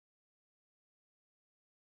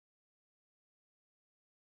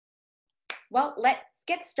Well, let's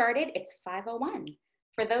get started. It's 5:01.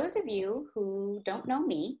 For those of you who don't know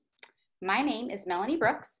me, my name is Melanie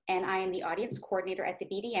Brooks, and I am the audience coordinator at the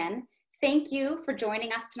BDN. Thank you for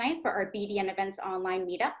joining us tonight for our BDN Events Online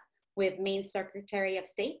Meetup with Maine Secretary of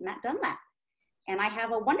State, Matt Dunlap. And I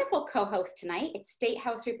have a wonderful co-host tonight. It's State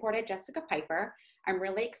House reporter Jessica Piper. I'm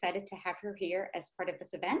really excited to have her here as part of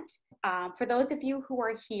this event. For those of you who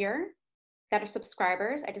are here that are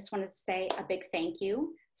subscribers, I just wanted to say a big thank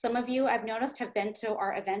you. Some of you I've noticed have been to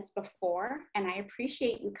our events before, and I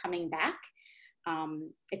appreciate you coming back.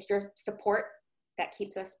 It's your support that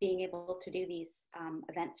keeps us being able to do these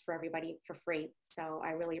events for everybody for free. So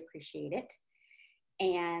I really appreciate it.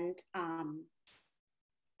 And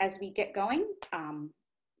as we get going,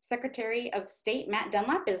 Secretary of State Matt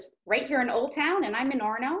Dunlap is right here in Old Town, and I'm in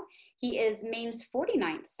Orono. He is Maine's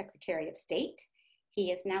 49th Secretary of State. He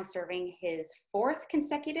is now serving his 4th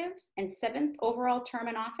consecutive and 7th overall term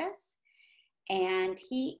in office. And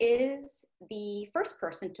he is the first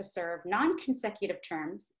person to serve non-consecutive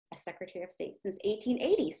terms as Secretary of State since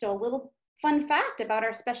 1880. So a little fun fact about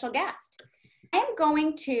our special guest. I am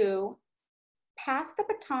going to pass the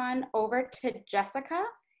baton over to Jessica,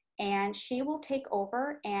 and she will take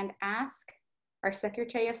over and ask our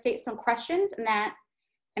Secretary of State some questions,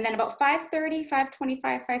 and then about 5:30,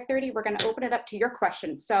 5:25, 5:30, we're gonna open it up to your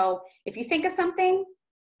questions. So if you think of something,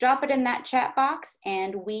 drop it in that chat box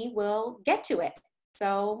and we will get to it.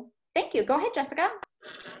 So thank you. Go ahead, Jessica.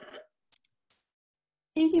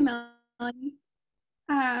 Thank you, Melanie.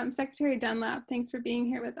 Secretary Dunlap, thanks for being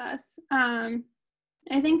here with us.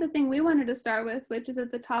 I think the thing we wanted to start with, which is at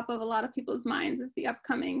the top of a lot of people's minds, is the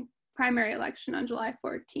upcoming primary election on July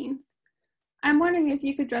 14th. I'm wondering if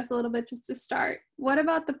you could address a little bit just to start. What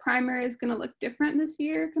about the primary is going to look different this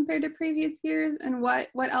year compared to previous years, and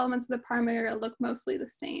what elements of the primary will look mostly the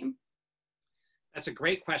same? That's a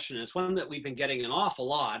great question. It's one that we've been getting an awful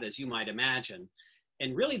lot, as you might imagine.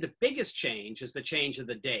 And really the biggest change is the change of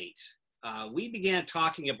the date. We began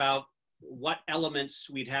talking about what elements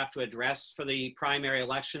we'd have to address for the primary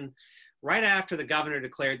election right after the governor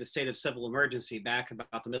declared the state of civil emergency back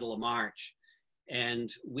about the middle of March.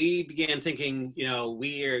 And we began thinking, you know,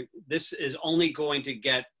 this is only going to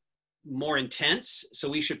get more intense, so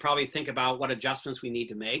we should probably think about what adjustments we need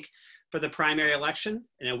to make for the primary election.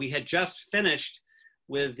 You know, we had just finished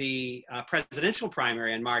with the presidential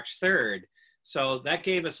primary on March 3rd, so that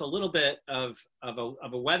gave us a little bit of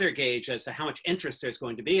a weather gauge as to how much interest there's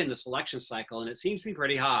going to be in this election cycle, and it seems to be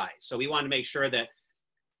pretty high. So we wanted to make sure that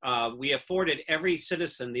we afforded every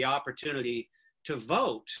citizen the opportunity to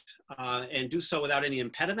vote and do so without any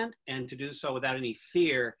impediment, and to do so without any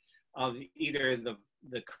fear of either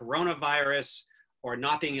the coronavirus or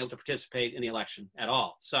not being able to participate in the election at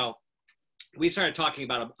all. So we started talking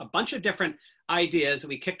about a bunch of different ideas that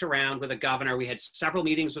we kicked around with the governor. We had several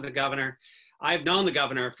meetings with the governor. I've known the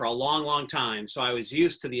governor for a long, long time, so I was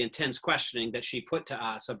used to the intense questioning that she put to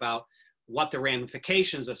us about what the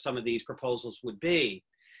ramifications of some of these proposals would be.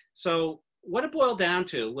 So what it boiled down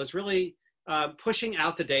to was really pushing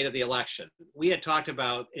out the date of the election. We had talked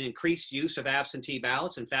about an increased use of absentee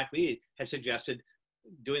ballots. In fact, we had suggested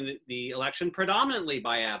doing the election predominantly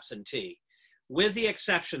by absentee, with the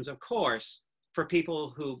exceptions, of course, for people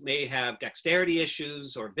who may have dexterity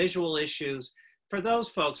issues or visual issues. For those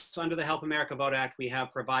folks, under the Help America Vote Act, we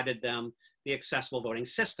have provided them the accessible voting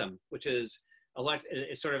system, which is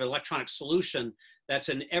a sort of electronic solution that's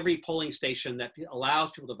in every polling station that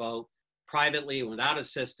allows people to vote privately without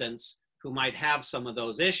assistance who might have some of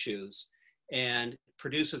those issues, and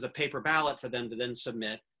produces a paper ballot for them to then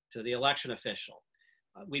submit to the election official.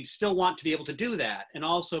 We'd still want to be able to do that. And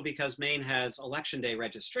also because Maine has election day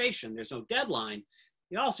registration, there's no deadline,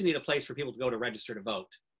 you also need a place for people to go to register to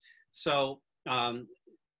vote. So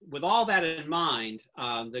with all that in mind,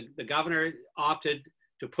 the governor opted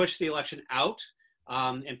to push the election out.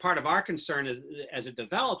 And part of our concern as it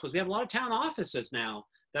developed was we have a lot of town offices now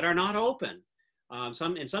that are not open.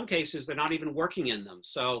 In some cases, they're not even working in them.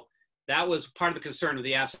 So that was part of the concern of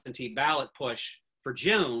the absentee ballot push for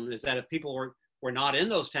June, is that if people were not in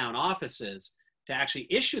those town offices to actually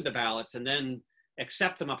issue the ballots and then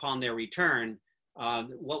accept them upon their return,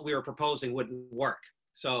 what we were proposing wouldn't work.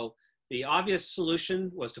 So the obvious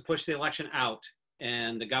solution was to push the election out,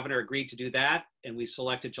 and the governor agreed to do that, and we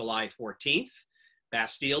selected July 14th,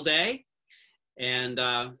 Bastille Day. And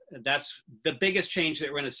that's the biggest change that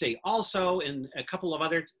we're going to see. Also, in a couple of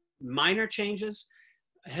other minor changes,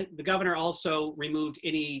 the governor also removed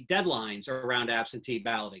any deadlines around absentee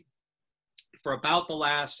balloting. For about the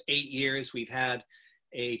last 8 years, we've had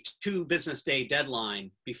a 2 business day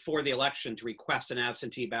deadline before the election to request an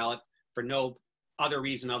absentee ballot for no other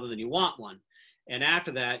reason other than you want one. And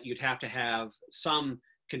after that, you'd have to have some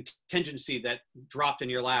contingency that dropped in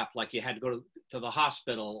your lap, like you had to go to the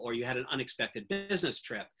hospital or you had an unexpected business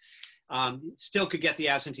trip. Still could get the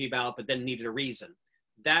absentee ballot, but then needed a reason.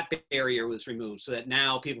 That barrier was removed so that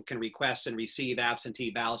now people can request and receive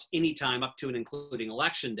absentee ballots anytime up to and including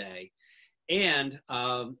election day. And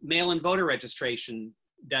mail-in voter registration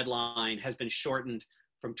deadline has been shortened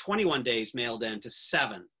from 21 days mailed in to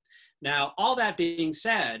 7. Now, all that being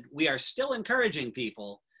said, we are still encouraging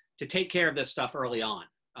people to take care of this stuff early on.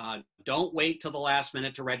 Don't wait till the last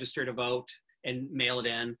minute to register to vote and mail it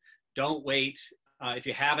in. Don't wait if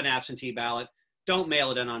you have an absentee ballot. Don't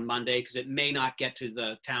mail it in on Monday because it may not get to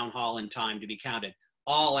the town hall in time to be counted.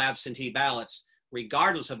 All absentee ballots,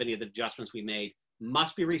 regardless of any of the adjustments we made,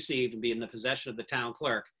 must be received and be in the possession of the town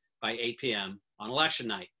clerk by 8 p.m. on election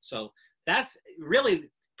night. So that's really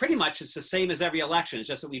pretty much it's the same as every election. It's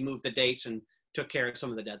just that we moved the dates and took care of some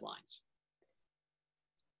of the deadlines.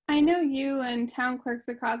 I know you and town clerks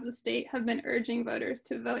across the state have been urging voters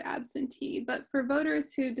to vote absentee, but for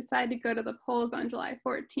voters who decide to go to the polls on July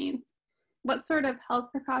 14th, what sort of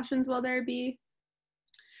health precautions will there be?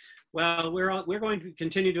 Well, we're going to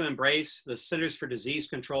continue to embrace the Centers for Disease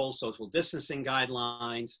Control social distancing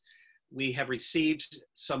guidelines. We have received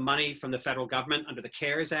some money from the federal government under the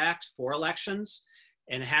CARES Act for elections,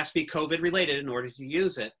 and it has to be COVID related in order to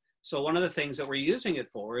use it. So one of the things that we're using it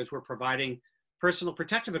for is we're providing personal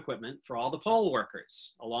protective equipment for all the poll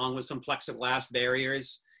workers, along with some plexiglass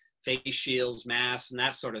barriers, face shields, masks, and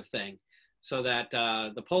that sort of thing, so that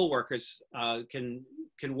the poll workers can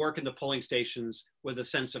work in the polling stations with a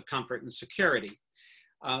sense of comfort and security.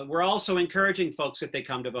 We're also encouraging folks, if they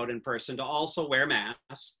come to vote in person, to also wear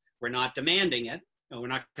masks. We're not demanding it. We're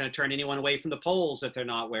not going to turn anyone away from the polls if they're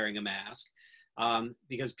not wearing a mask,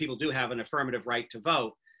 because people do have an affirmative right to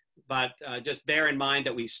vote. But just bear in mind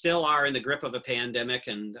that we still are in the grip of a pandemic,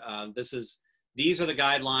 and these are the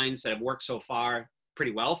guidelines that have worked so far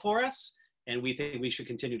pretty well for us, and we think we should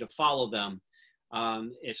continue to follow them.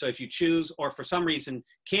 So if you choose, or for some reason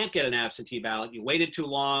can't get an absentee ballot, you waited too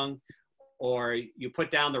long, or you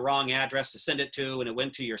put down the wrong address to send it to, and it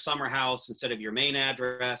went to your summer house instead of your main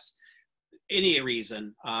address, any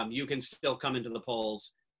reason, you can still come into the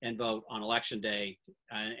polls and vote on election day.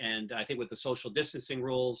 And I think with the social distancing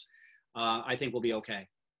rules, I think we'll be okay.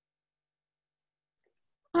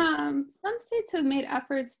 Some states have made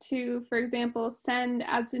efforts to, for example, send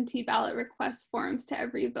absentee ballot request forms to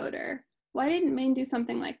every voter. Why didn't Maine do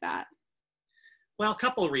something like that? Well, a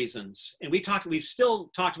couple of reasons. And we've still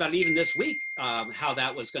talked about it even this week, how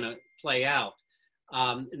that was going to play out.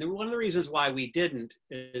 And one of the reasons why we didn't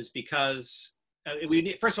is because,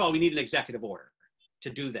 first of all, we need an executive order to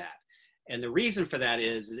do that. And the reason for that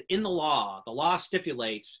is in the law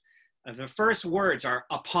stipulates the first words are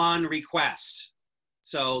upon request.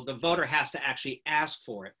 So the voter has to actually ask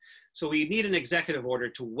for it. So we need an executive order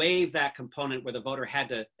to waive that component where the voter had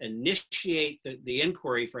to initiate the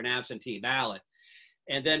inquiry for an absentee ballot,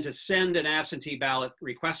 and then to send an absentee ballot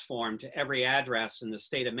request form to every address in the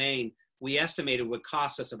state of Maine, we estimated would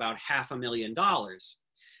cost us about $500,000.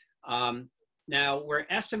 Now, we're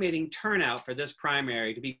estimating turnout for this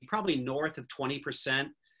primary to be probably north of 20%,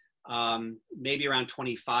 maybe around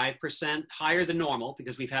 25%, higher than normal,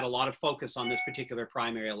 because we've had a lot of focus on this particular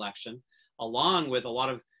primary election, along with a lot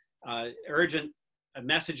of urgent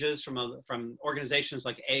messages from organizations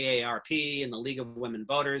like AARP and the League of Women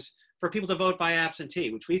Voters for people to vote by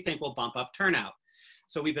absentee, which we think will bump up turnout.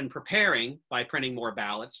 So we've been preparing by printing more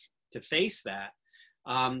ballots to face that.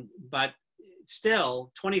 But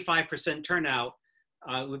still, 25% turnout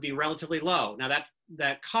would be relatively low. Now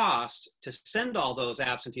that cost to send all those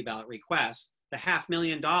absentee ballot requests, the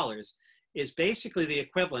 $500,000, is basically the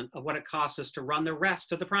equivalent of what it costs us to run the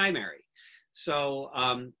rest of the primary. So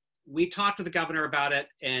we talked to the governor about it,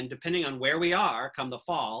 and depending on where we are come the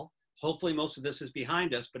fall, hopefully most of this is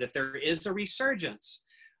behind us, but if there is a resurgence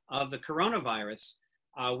of the coronavirus,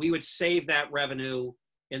 we would save that revenue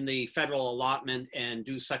in the federal allotment and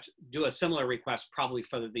do a similar request probably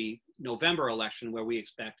for the November election, where we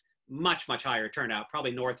expect much, much higher turnout,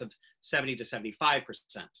 probably north of 70 to 75%.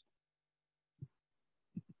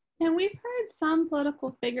 And we've heard some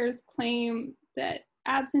political figures claim that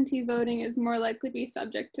absentee voting is more likely to be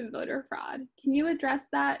subject to voter fraud. Can you address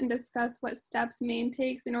that and discuss what steps Maine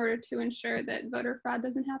takes in order to ensure that voter fraud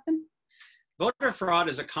doesn't happen? Voter fraud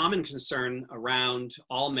is a common concern around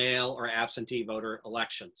all mail or absentee voter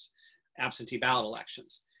elections, absentee ballot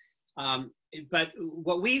elections. But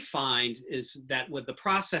what we find is that with the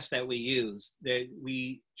process that we use, that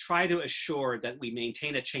we try to assure that we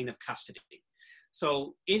maintain a chain of custody.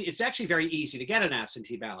 So it's actually very easy to get an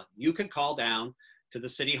absentee ballot. You can call down to the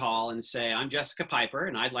city hall and say, I'm Jessica Piper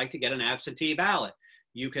and I'd like to get an absentee ballot.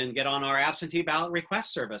 You can get on our absentee ballot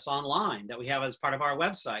request service online that we have as part of our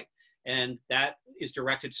website, and that is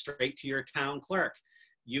directed straight to your town clerk.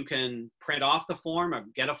 You can print off the form or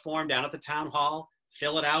get a form down at the town hall,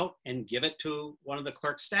 fill it out, and give it to one of the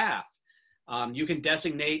clerk's staff. You can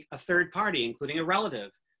designate a third party, including a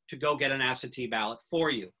relative, to go get an absentee ballot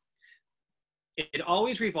for you. It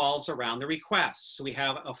always revolves around the request. So we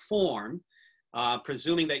have a form,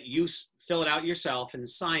 presuming that you fill it out yourself and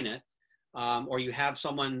sign it, or you have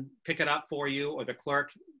someone pick it up for you, or the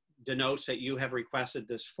clerk denotes that you have requested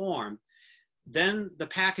this form. Then the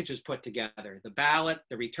package is put together, the ballot,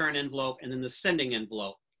 the return envelope, and then the sending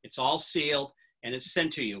envelope. It's all sealed and it's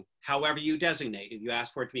sent to you however you designate. If you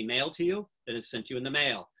ask for it to be mailed to you, then it's sent to you in the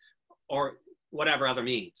mail or whatever other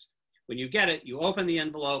means. When you get it, you open the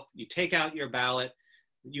envelope, you take out your ballot,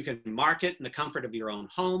 you can mark it in the comfort of your own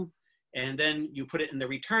home, and then you put it in the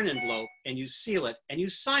return envelope and you seal it and you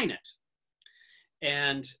sign it.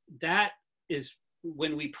 And that is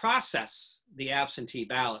when we process the absentee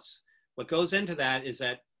ballots. What goes into that is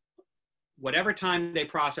that whatever time they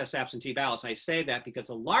process absentee ballots, I say that because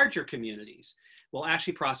the larger communities will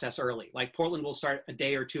actually process early. Like Portland will start a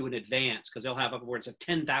day or two in advance because they'll have upwards of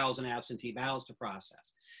 10,000 absentee ballots to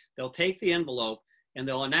process. They'll take the envelope and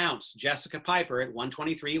they'll announce Jessica Piper at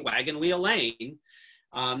 123 Wagon Wheel Lane,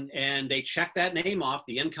 and they check that name off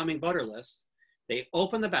the incoming voter list. They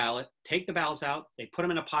open the ballot, take the ballots out, they put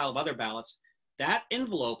them in a pile of other ballots. That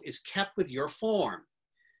envelope is kept with your form.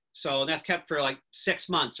 So that's kept for like 6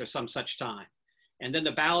 months or some such time. And then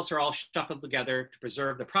the ballots are all shuffled together to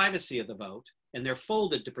preserve the privacy of the vote, and they're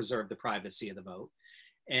folded to preserve the privacy of the vote.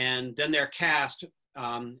 And then they're cast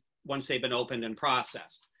once they've been opened and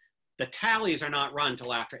processed. The tallies are not run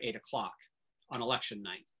till after 8 o'clock on election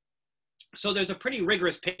night. So there's a pretty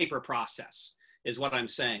rigorous paper process is what I'm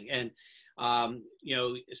saying. And, you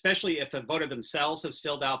know, especially if the voter themselves has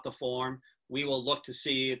filled out the form, we will look to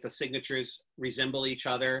see if the signatures resemble each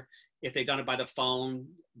other. If they've done it by the phone,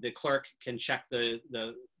 the clerk can check the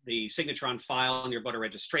signature on file on your voter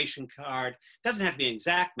registration card. It doesn't have to be an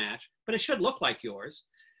exact match, but it should look like yours.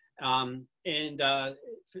 That,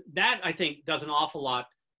 I think, does an awful lot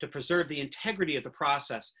to preserve the integrity of the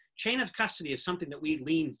process. Chain of custody is something that we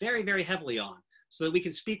lean very, very heavily on so that we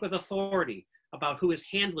can speak with authority about who is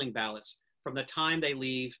handling ballots from the time they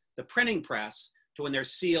leave the printing press to when they're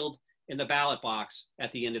sealed in the ballot box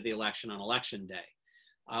at the end of the election on election day.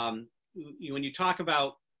 When you talk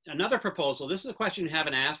about another proposal, this is a question you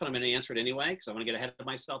haven't asked, but I'm going to answer it anyway because I want to get ahead of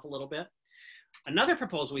myself a little bit. Another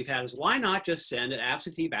proposal we've had is why not just send an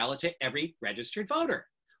absentee ballot to every registered voter?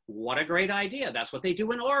 What a great idea. That's what they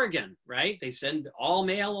do in Oregon, right? They send all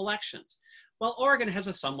mail elections. Well, Oregon has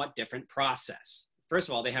a somewhat different process. First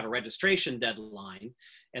of all, they have a registration deadline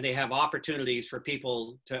and they have opportunities for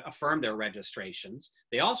people to affirm their registrations.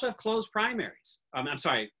 They also have closed primaries. I'm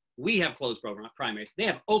sorry, we have closed primaries. They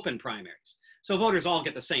have open primaries. So voters all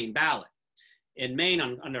get the same ballot. In Maine,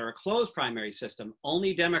 under a closed primary system,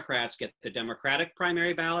 only Democrats get the Democratic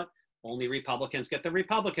primary ballot. Only Republicans get the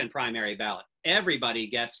Republican primary ballot. Everybody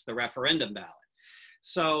gets the referendum ballot.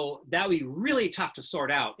 So that would be really tough to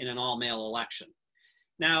sort out in an all-mail election.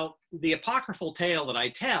 Now, the apocryphal tale that I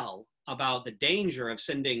tell about the danger of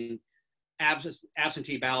sending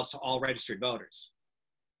absentee ballots to all registered voters.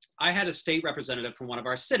 I had a state representative from one of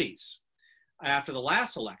our cities after the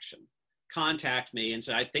last election contact me and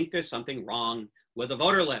said, I think there's something wrong with the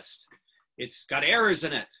voter list. It's got errors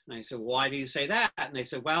in it. And I said, why do you say that? And they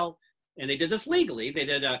said, well, and they did this legally. They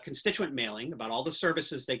did a constituent mailing about all the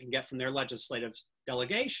services they can get from their legislative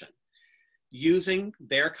delegation using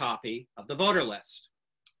their copy of the voter list.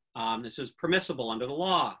 This is permissible under the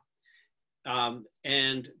law.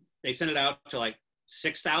 And they sent it out to like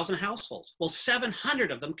 6,000 households. Well,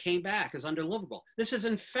 700 of them came back as undeliverable. This is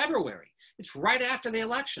in February. It's right after the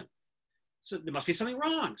election. So there must be something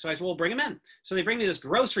wrong. So I said, well, bring them in. So they bring me this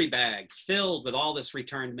grocery bag filled with all this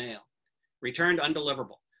returned mail, returned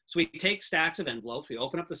undeliverable. So we take stacks of envelopes, we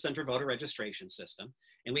open up the center voter registration system,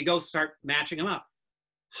 and we go start matching them up.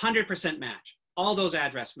 100% match. All those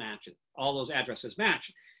addresses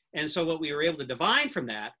match. And so what we were able to divine from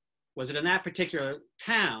that was that in that particular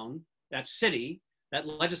town, that city, that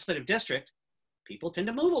legislative district, people tend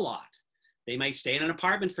to move a lot. They may stay in an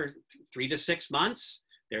apartment for 3 to 6 months.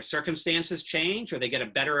 Their circumstances change or they get a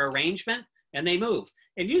better arrangement and they move.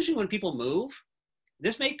 And usually when people move,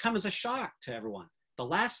 this may come as a shock to everyone. The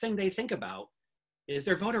last thing they think about is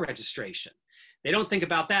their voter registration. They don't think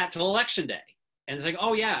about that till election day. And it's like,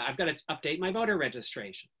 oh yeah, I've got to update my voter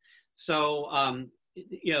registration. So,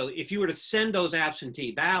 if you were to send those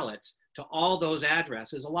absentee ballots to all those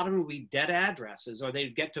addresses, a lot of them would be dead addresses, or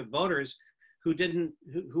they'd get to voters who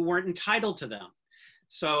weren't entitled to them.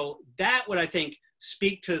 So that would, I think,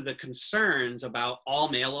 speak to the concerns about all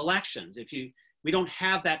mail elections. We don't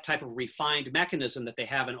have that type of refined mechanism that they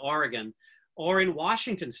have in Oregon or in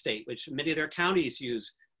Washington state, which many of their counties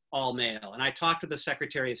use all mail. And I talked to the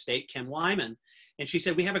Secretary of State, Kim Wyman, and she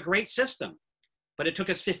said, we have a great system, but it took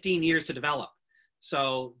us 15 years to develop.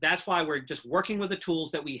 So that's why we're just working with the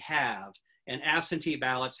tools that we have, and absentee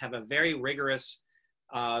ballots have a very rigorous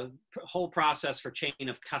whole process for chain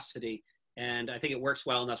of custody. And I think it works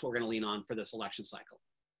well, and that's what we're going to lean on for this election cycle.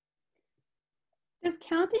 Does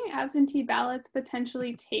counting absentee ballots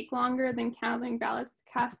potentially take longer than counting ballots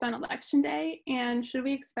cast on election day? And should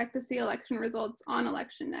we expect to see election results on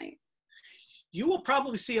election night? You will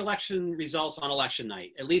probably see election results on election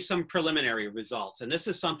night, at least some preliminary results. And this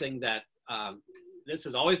is something that, this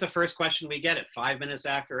is always the first question we get at 5 minutes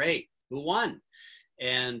after 8. Who won?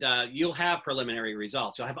 And you'll have preliminary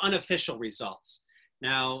results. You'll have unofficial results.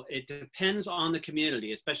 Now, it depends on the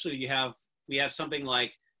community, especially we have something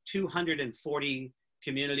like 240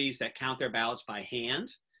 communities that count their ballots by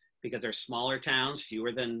hand, because they're smaller towns,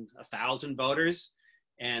 fewer than 1,000 voters,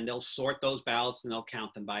 and they'll sort those ballots and they'll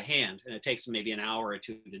count them by hand. And it takes them maybe an hour or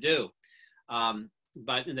two to do.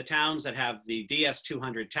 But in the towns that have the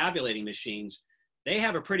DS200 tabulating machines, they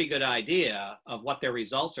have a pretty good idea of what their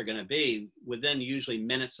results are going to be within usually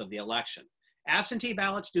minutes of the election. Absentee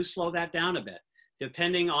ballots do slow that down a bit,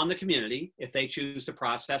 depending on the community. If they choose to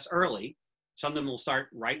process early, some of them will start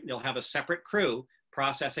they'll have a separate crew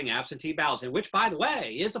processing absentee ballots, and which, by the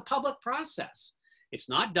way, is a public process. It's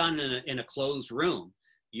not done in a closed room.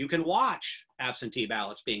 You can watch absentee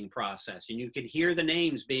ballots being processed, and you can hear the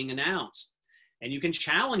names being announced. And you can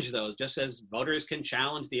challenge those, just as voters can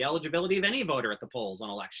challenge the eligibility of any voter at the polls on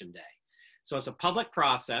election day. So it's a public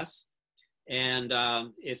process. And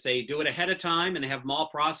if they do it ahead of time and they have them all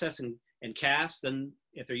processed and cast, then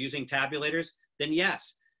if they're using tabulators, then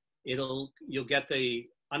yes, you'll get the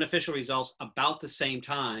unofficial results about the same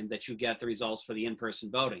time that you get the results for the in-person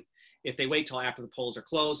voting. If they wait till after the polls are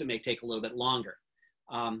closed, it may take a little bit longer.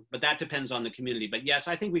 But that depends on the community. But yes,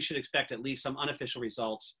 I think we should expect at least some unofficial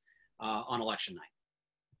results on election night.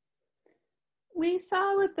 We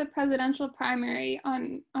saw with the presidential primary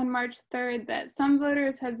on March 3rd that some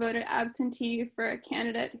voters had voted absentee for a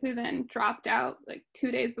candidate who then dropped out like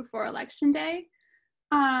 2 days before election day.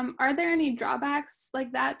 Are there any drawbacks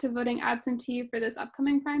like that to voting absentee for this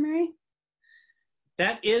upcoming primary?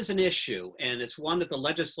 That is an issue, and it's one that the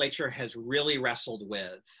legislature has really wrestled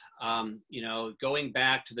with. Going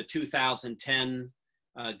back to the 2010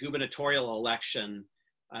 gubernatorial election,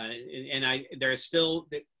 there are still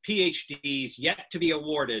PhDs yet to be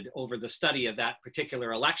awarded over the study of that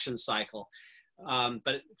particular election cycle.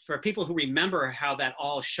 But for people who remember how that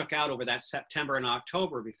all shook out over that September and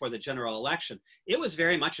October before the general election, it was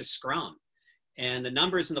very much a scrum. And the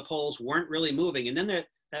numbers in the polls weren't really moving. And then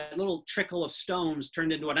that little trickle of stones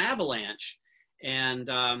turned into an avalanche. And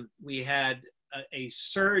we had a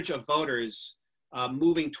surge of voters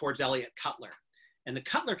moving towards Elliott Cutler. And the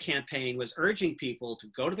Cutler campaign was urging people to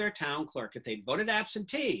go to their town clerk if they'd voted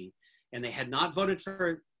absentee and they had not voted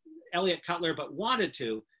for Elliott Cutler but wanted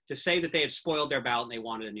to say that they had spoiled their ballot and they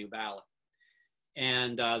wanted a new ballot.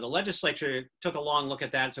 And the legislature took a long look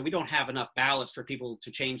at that and said, we don't have enough ballots for people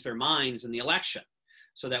to change their minds in the election.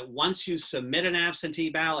 So that once you submit an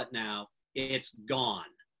absentee ballot now, it's gone.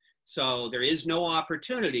 So there is no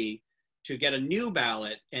opportunity to get a new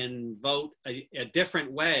ballot and vote a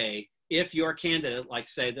different way if your candidate, like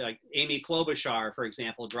Amy Klobuchar, for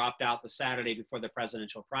example, dropped out the Saturday before the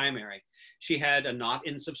presidential primary. She had a not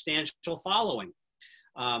insubstantial following,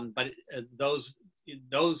 but those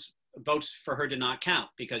votes for her did not count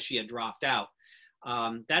because she had dropped out.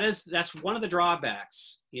 That's one of the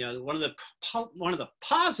drawbacks. One of the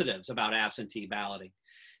positives about absentee balloting.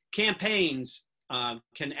 Campaigns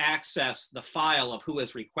can access the file of who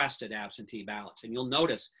has requested absentee ballots, and you'll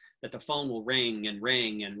notice that the phone will ring and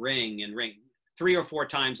ring and ring and ring 3 or 4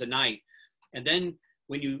 times a night. And then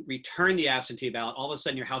when you return the absentee ballot, all of a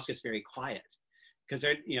sudden your house gets very quiet because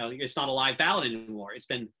it's not a live ballot anymore. It's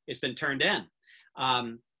been turned in.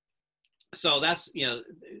 So that's,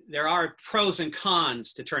 there are pros and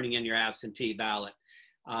cons to turning in your absentee ballot.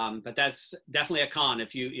 But that's definitely a con.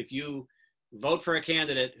 If you vote for a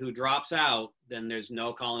candidate who drops out, then there's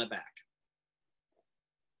no calling it back.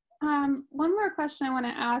 One more question I want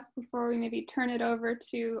to ask before we maybe turn it over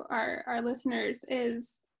to our listeners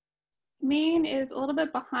is, Maine is a little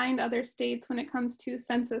bit behind other states when it comes to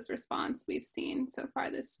census response we've seen so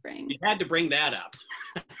far this spring. You had to bring that up.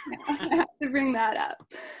 I have to bring that up.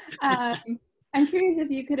 I'm curious if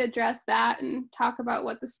you could address that and talk about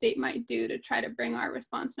what the state might do to try to bring our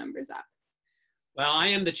response numbers up. Well, I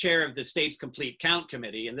am the chair of the state's Complete Count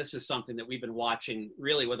Committee, and this is something that we've been watching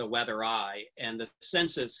really with a weather eye. And the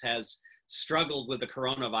census has struggled with the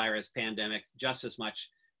coronavirus pandemic just as much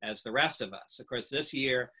as the rest of us. Of course, this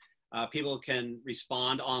year, people can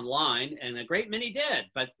respond online, and a great many did.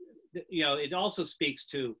 But it also speaks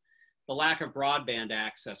to the lack of broadband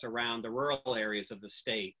access around the rural areas of the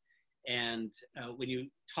state. And when you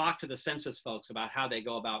talk to the census folks about how they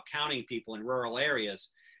go about counting people in rural areas,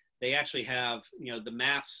 they actually have, the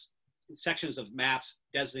maps, sections of maps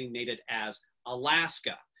designated as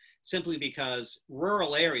Alaska, simply because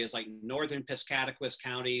rural areas like northern Piscataquis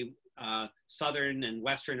County, southern and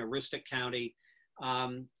western Aroostook County,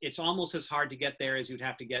 it's almost as hard to get there as you'd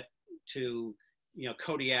have to get to,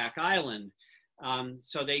 Kodiak Island.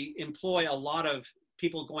 So they employ a lot of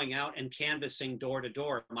people going out and canvassing door to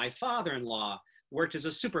door. My father-in-law worked as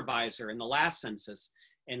a supervisor in the last census,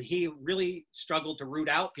 and he really struggled to root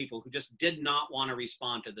out people who just did not want to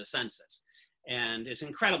respond to the census. And it's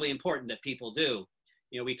incredibly important that people do.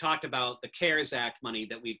 We talked about the CARES Act money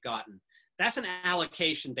that we've gotten. That's an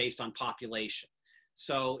allocation based on population.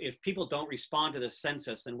 So if people don't respond to the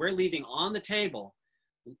census, then we're leaving on the table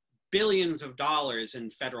billions of dollars in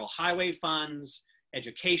federal highway funds,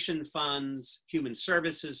 education funds, human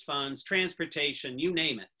services funds, transportation, you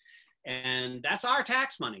name it. And that's our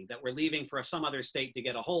tax money that we're leaving for some other state to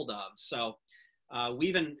get a hold of. So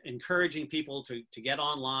we've been encouraging people to get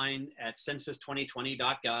online at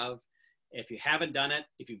census2020.gov. If you haven't done it,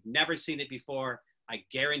 if you've never seen it before, I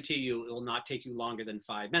guarantee you it will not take you longer than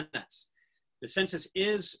 5 minutes. The census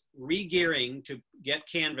is re-gearing to get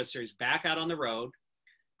canvassers back out on the road.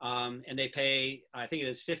 And they pay, I think it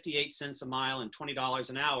is 58 cents a mile and $20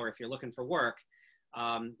 an hour if you're looking for work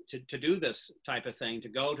to do this type of thing, to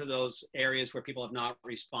go to those areas where people have not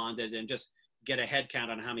responded and just get a head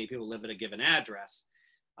count on how many people live at a given address.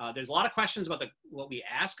 There's a lot of questions about what we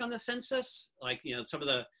ask on the census, like some of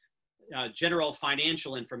the general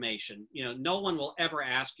financial information. No one will ever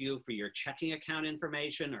ask you for your checking account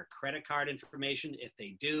information or credit card information. If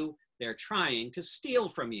they do, they're trying to steal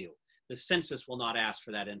from you. The census will not ask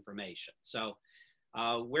for that information. So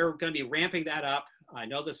we're going to be ramping that up. I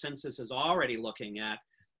know the census is already looking at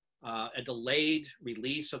a delayed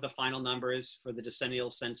release of the final numbers for the decennial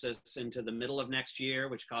census into the middle of next year,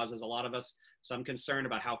 which causes a lot of us some concern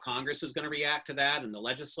about how Congress is going to react to that and the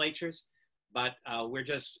legislatures. But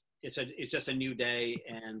it's just a new day,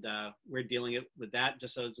 and we're dealing with that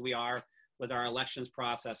just as we are with our elections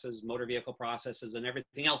processes, motor vehicle processes, and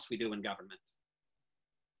everything else we do in government.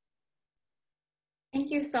 Thank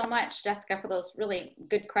you so much, Jessica, for those really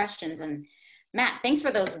good questions. And Matt, thanks for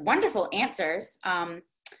those wonderful answers. I'm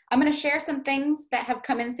going to share some things that have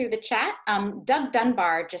come in through the chat. Doug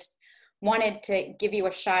Dunbar just wanted to give you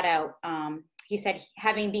a shout out. He said,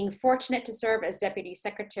 being fortunate to serve as Deputy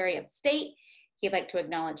Secretary of State, he'd like to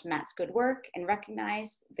acknowledge Matt's good work and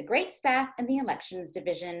recognize the great staff in the Elections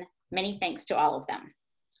Division. Many thanks to all of them.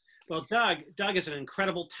 Well, Doug is an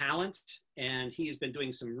incredible talent, and he has been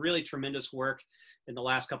doing some really tremendous work in the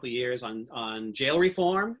last couple of years on jail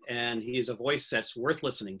reform, and he is a voice that's worth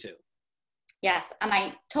listening to. Yes, and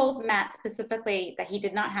I told Matt specifically that he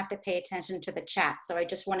did not have to pay attention to the chat, so I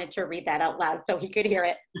just wanted to read that out loud so he could hear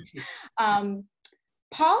it.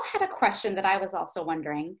 Paul had a question that I was also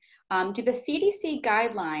wondering. Do the CDC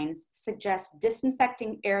guidelines suggest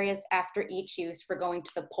disinfecting areas after each use for going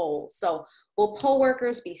to the polls? So will poll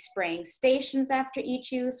workers be spraying stations after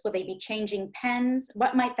each use? Will they be changing pens?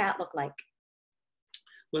 What might that look like?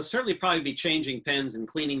 We'll certainly probably be changing pens and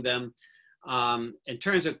cleaning them. In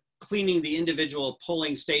terms of cleaning the individual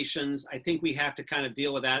polling stations, I think we have to kind of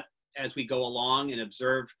deal with that as we go along and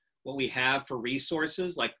observe what we have for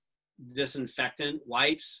resources like disinfectant,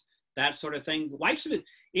 wipes, that sort of thing. Wipes have been,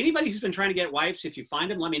 anybody who's been trying to get wipes, if you find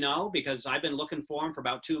them, let me know, because I've been looking for them for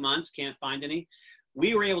about 2 months, can't find any.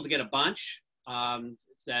 We were able to get a bunch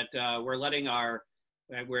that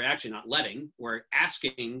we're actually not letting, we're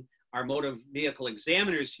asking our motor vehicle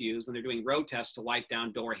examiners to use when they're doing road tests to wipe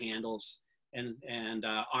down door handles and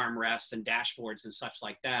armrests and dashboards and such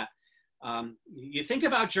like that. You think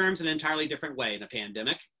about germs in an entirely different way in a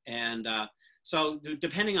pandemic. And so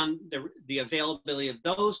depending on the availability of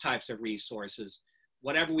those types of resources,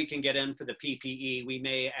 whatever we can get in for the PPE, we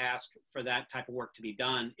may ask for that type of work to be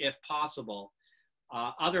done if possible.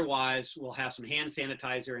 Otherwise, we'll have some hand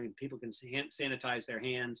sanitizer and people can sanitize their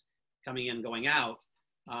hands coming in, going out.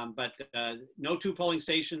 but no two polling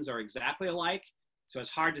stations are exactly alike. So it's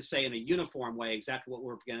hard to say in a uniform way exactly what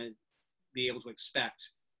we're going to be able to expect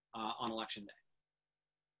on election day.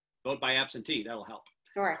 Vote by absentee, that'll help.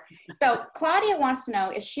 Sure. So Claudia wants to know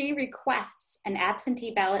if she requests an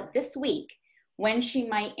absentee ballot this week, when she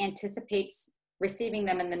might anticipate receiving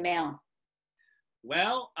them in the mail.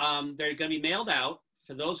 Well, they're going to be mailed out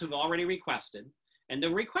for those who've already requested. And the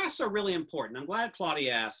requests are really important. I'm glad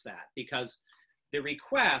Claudia asked that, because the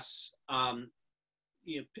requests, a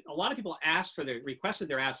lot of people requested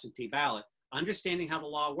their absentee ballot, understanding how the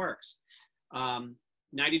law works,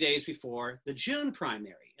 90 days before the June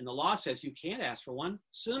primary. And the law says you can't ask for one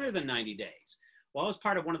sooner than 90 days. Well, as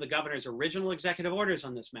part of one of the governor's original executive orders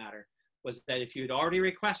on this matter was that if you'd already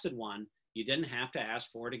requested one, you didn't have to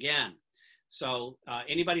ask for it again. So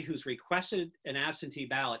anybody who's requested an absentee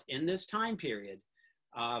ballot in this time period,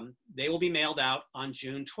 they will be mailed out on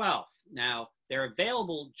June 12th. Now, they're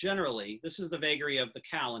available generally, this is the vagary of the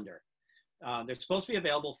calendar. They're supposed to be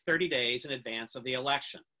available 30 days in advance of the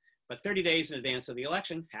election. But 30 days in advance of the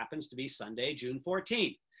election happens to be Sunday, June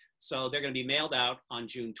 14th. So they're going to be mailed out on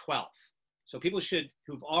June 12th. So people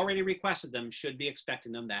who've already requested them should be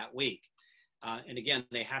expecting them that week. And again,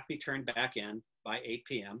 they have to be turned back in by 8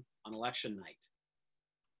 p.m. on election night.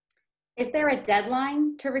 Is there a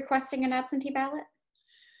deadline to requesting an absentee ballot?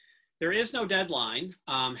 There is no deadline.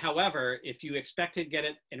 However, if you expect to get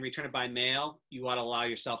it and return it by mail, you ought to allow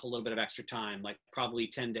yourself a little bit of extra time, like probably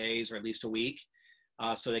 10 days or at least a week,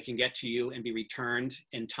 so they can get to you and be returned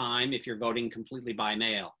in time if you're voting completely by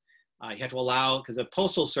mail. You have to allow, because the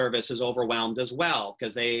Postal Service is overwhelmed as well,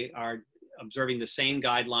 because they are observing the same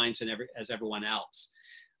guidelines as everyone else.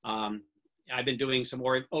 I've been doing some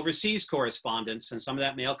more overseas correspondence, and some of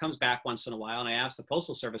that mail comes back once in a while, and I asked the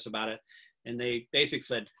Postal Service about it, and they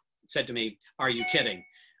basically said to me, "Are you kidding?"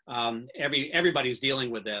 Everybody's dealing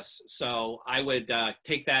with this, so I would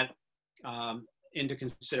take that into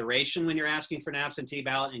consideration when you're asking for an absentee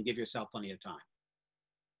ballot and give yourself plenty of time.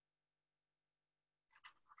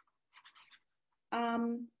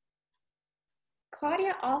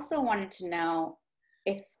 Claudia also wanted to know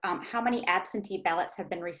if how many absentee ballots have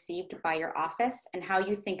been received by your office and how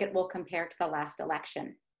you think it will compare to the last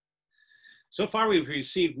election. So far, we've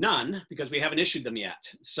received none because we haven't issued them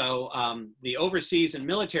yet. So the overseas and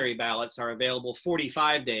military ballots are available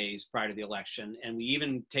 45 days prior to the election. And we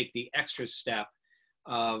even take the extra step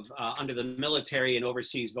of, under the Military and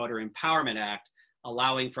Overseas Voter Empowerment Act,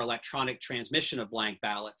 allowing for electronic transmission of blank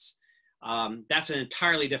ballots. That's an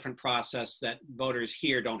entirely different process that voters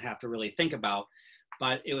here don't have to really think about.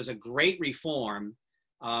 But it was a great reform,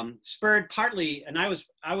 spurred partly, and I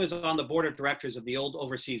was on the board of directors of the old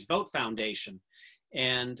Overseas Vote Foundation.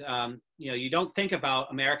 And you don't think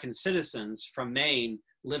about American citizens from Maine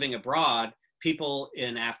living abroad, people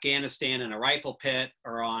in Afghanistan in a rifle pit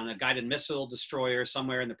or on a guided missile destroyer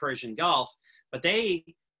somewhere in the Persian Gulf, but they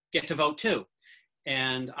get to vote too.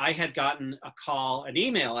 And I had gotten an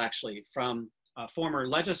email actually, from a former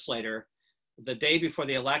legislator the day before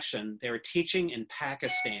the election. They were teaching in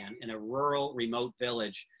Pakistan in a rural, remote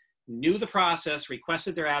village, knew the process,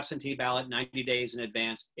 requested their absentee ballot 90 days in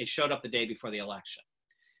advance. It showed up the day before the election.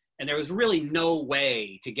 And there was really no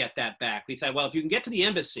way to get that back. We thought, well, if you can get to the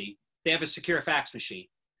embassy, they have a secure fax machine,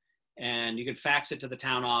 and you can fax it to the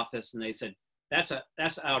town office. And they said, that's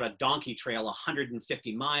out a donkey trail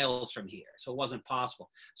 150 miles from here. So it wasn't possible.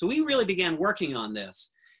 So we really began working on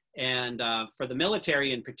this. And for the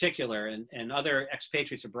military in particular, and other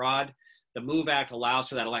expatriates abroad, the MOVE Act allows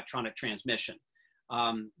for that electronic transmission.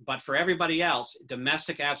 But for everybody else,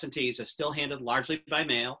 domestic absentees are still handled largely by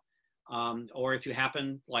mail. Or if you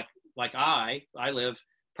happen, like I live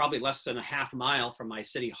probably less than a half mile from my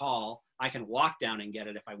city hall, I can walk down and get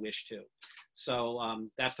it if I wish to. So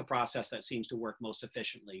that's the process that seems to work most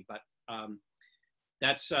efficiently. But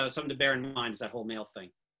that's something to bear in mind, is that whole mail thing,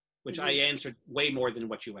 which I answered way more than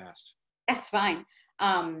what you asked. That's fine.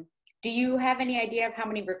 Do you have any idea of how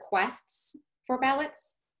many requests for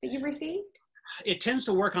ballots that you've received? It tends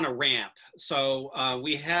to work on a ramp. So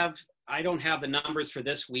I don't have the numbers for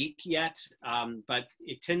this week yet, but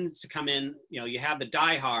it tends to come in, you have the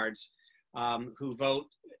diehards who vote,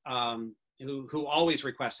 who always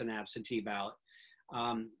request an absentee ballot.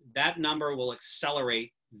 That number will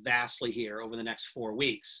accelerate vastly here over the next 4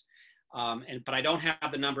 weeks. But I don't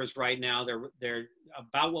have the numbers right now. They're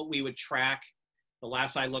about what we would track. The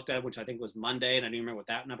last I looked at, which I think was Monday, and I don't remember what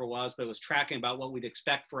that number was, but it was tracking about what we'd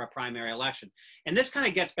expect for a primary election. And this kind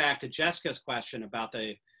of gets back to Jessica's question about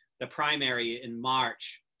the primary in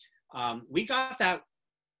March. We got that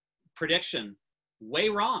prediction way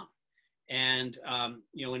wrong. And,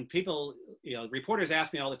 when people, reporters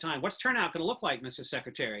ask me all the time, what's turnout going to look like, Mr.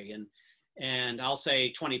 Secretary? And I'll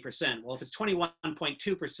say 20%. Well, if it's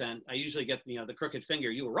 21.2%, I usually get, the crooked finger,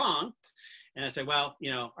 you were wrong. And I say, well,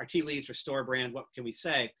 our tea leaves are store brand, what can we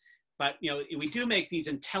say? But, we do make these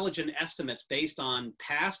intelligent estimates based on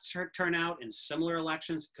past turnout in similar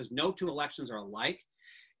elections, because no two elections are alike.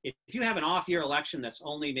 If you have an off-year election that's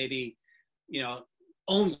only maybe,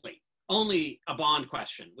 only a bond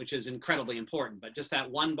question, which is incredibly important, but just that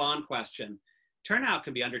one bond question, turnout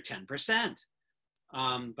can be under 10%.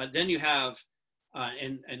 But then you have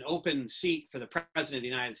an open seat for the President of the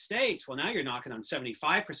United States. Well, now you're knocking on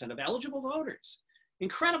 75% of eligible voters.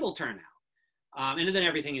 Incredible turnout. And then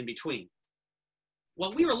everything in between.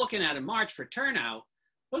 What we were looking at in March for turnout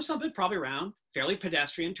was something probably around fairly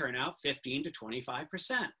pedestrian turnout, 15 to 25%,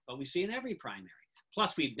 what we see in every primary.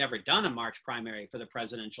 Plus, we'd never done a March primary for the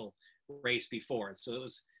presidential race before. So it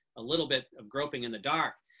was a little bit of groping in the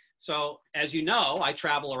dark. So as you know, I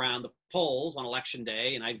travel around the polls on election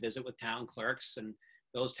day, and I visit with town clerks, and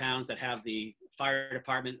those towns that have the fire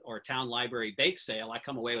department or town library bake sale, I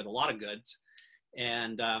come away with a lot of goods.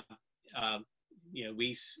 And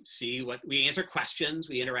we see we answer questions,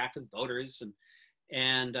 we interact with voters,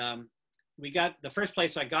 and we got the first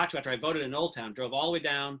place I got to after I voted in Old Town, drove all the way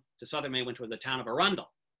down to southern Maine, went to the town of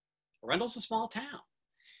Arundel. Arundel's a small town.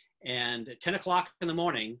 And at 10 o'clock in the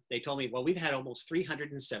morning, they told me, well, we've had almost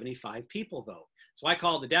 375 people vote. So I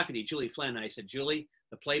called the deputy, Julie Flynn, and I said, Julie,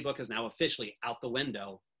 the playbook is now officially out the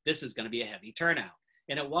window. This is going to be a heavy turnout.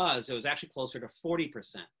 And it was actually closer to 40%.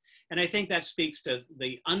 And I think that speaks to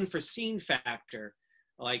the unforeseen factor,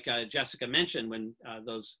 like Jessica mentioned, when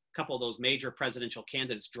those couple of those major presidential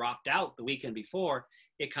candidates dropped out the weekend before,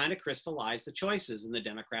 it kind of crystallized the choices in the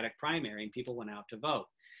Democratic primary, and people went out to vote.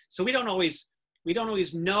 So we don't always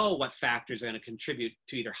know what factors are going to contribute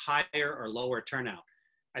to either higher or lower turnout.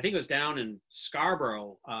 I think it was down in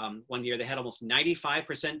Scarborough one year, they had almost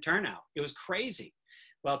 95% turnout. It was crazy.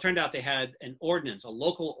 Well, it turned out they had an ordinance, a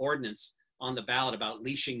local ordinance on the ballot about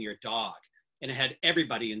leashing your dog. And it had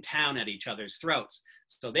everybody in town at each other's throats.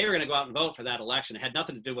 So they were going to go out and vote for that election. It had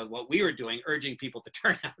nothing to do with what we were doing, urging people to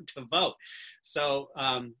turn out to vote. So,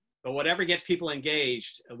 but whatever gets people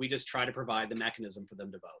engaged, we just try to provide the mechanism for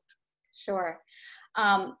them to vote. Sure.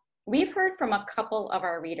 We've heard from a couple of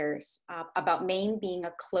our readers about Maine being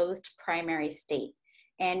a closed primary state.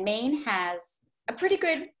 And Maine has a pretty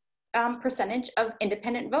good percentage of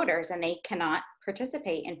independent voters, and they cannot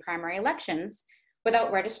participate in primary elections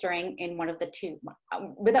without registering in one of the two,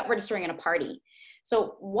 without registering in a party.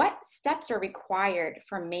 So what steps are required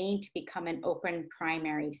for Maine to become an open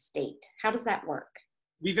primary state? How does that work?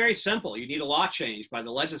 Be very simple. You need a law change by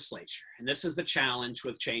the legislature. And this is the challenge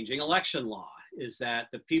with changing election law, is that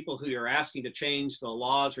the people who you're asking to change the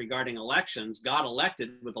laws regarding elections got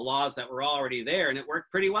elected with the laws that were already there, and it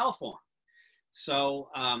worked pretty well for them. So,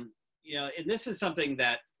 and this is something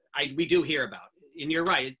that we do hear about. And you're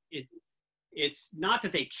right, it's not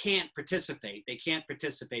that they can't participate. They can't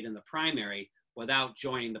participate in the primary without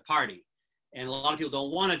joining the party. And a lot of people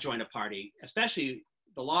don't want to join a party, especially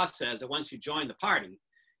the law says that once you join the party,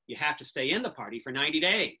 you have to stay in the party for 90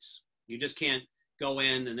 days. You just can't go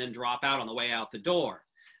in and then drop out on the way out the door.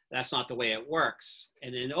 That's not the way it works.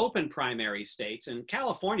 And in open primary states, and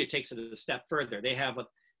California takes it a step further, they have,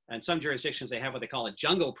 in some jurisdictions, they have what they call a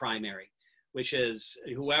jungle primary, which is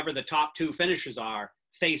whoever the top two finishers are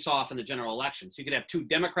face off in the general election. So you could have two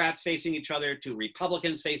Democrats facing each other, two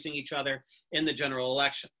Republicans facing each other in the general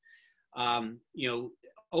election.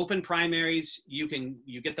 Open primaries, you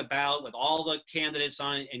get the ballot with all the candidates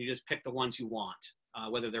on it, and you just pick the ones you want,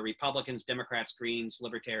 whether they're Republicans, Democrats, Greens,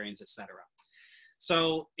 Libertarians, etc.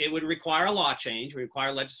 So it would require a law change,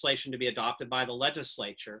 require legislation to be adopted by the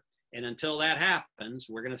legislature, and until that happens,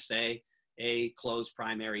 we're going to stay a closed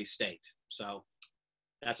primary state. So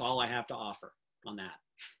that's all I have to offer on that.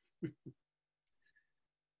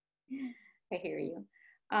 I hear you.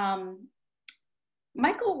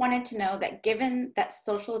 Michael wanted to know that given that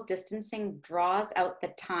social distancing draws out the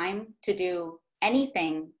time to do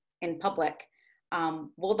anything in public,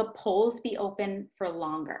 will the polls be open for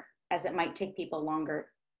longer, as it might take people longer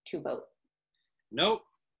to vote? Nope.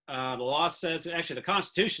 The law says, actually the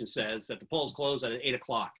Constitution says that the polls close at 8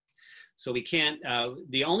 o'clock. So we can't,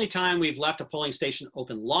 the only time we've left a polling station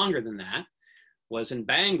open longer than that was in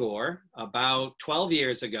Bangor about 12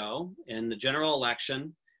 years ago in the general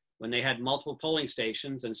election, when they had multiple polling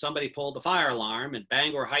stations and somebody pulled the fire alarm at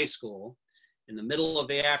Bangor High School in the middle of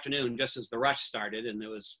the afternoon, just as the rush started. And it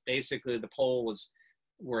was basically the polls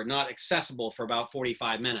were not accessible for about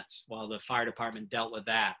 45 minutes while the fire department dealt with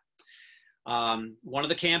that. One of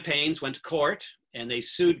the campaigns went to court and they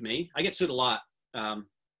sued me. I get sued a lot.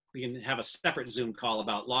 We can have a separate Zoom call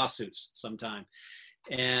about lawsuits sometime.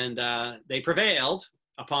 And they prevailed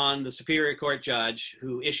upon the Superior Court judge,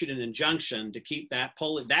 who issued an injunction to keep that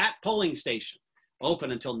polling station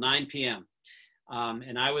open until 9 p.m.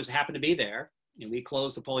 And I happened to be there, and we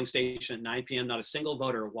closed the polling station at 9 p.m. Not a single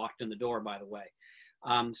voter walked in the door, by the way.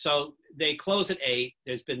 So they close at 8.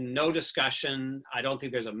 There's been no discussion. I don't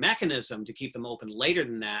think there's a mechanism to keep them open later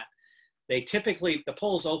than that. The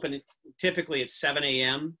polls open typically at 7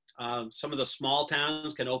 a.m. Some of the small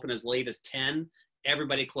towns can open as late as 10.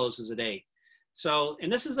 Everybody closes at 8. So, and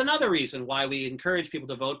this is another reason why we encourage people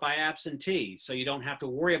to vote by absentee, so you don't have to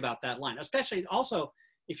worry about that line, especially also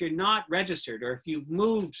if you're not registered or if you've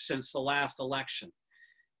moved since the last election.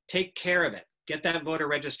 Take care of it. Get that voter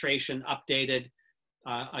registration updated.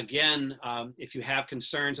 Again, if you have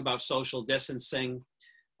concerns about social distancing,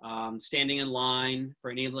 standing in line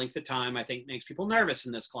for any length of time, I think makes people nervous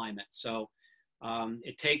in this climate. So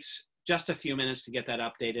it takes just a few minutes to get that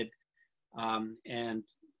updated, and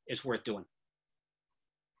it's worth doing.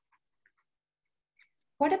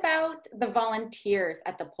 What about the volunteers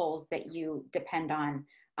at the polls that you depend on?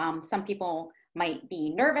 Some people might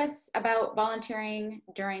be nervous about volunteering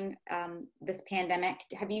during this pandemic.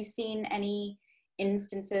 Have you seen any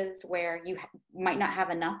instances where you might not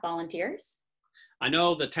have enough volunteers? I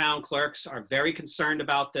know the town clerks are very concerned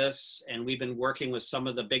about this, and we've been working with some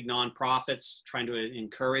of the big nonprofits trying to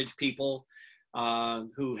encourage people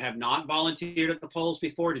who have not volunteered at the polls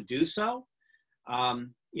before to do so.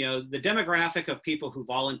 You know, the demographic of people who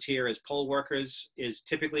volunteer as poll workers is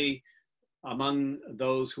typically among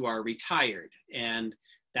those who are retired, and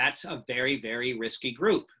that's a very, very risky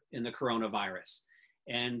group in the coronavirus.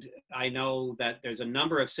 And I know that there's a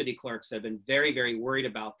number of city clerks that have been very, very worried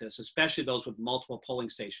about this, especially those with multiple polling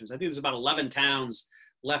stations. I think there's about 11 towns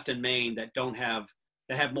left in Maine that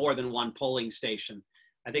have more than one polling station.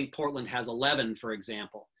 I think Portland has 11, for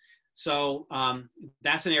example. So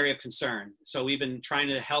that's an area of concern. So we've been trying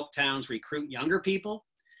to help towns recruit younger people.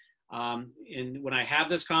 And when I have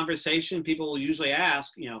this conversation, people will usually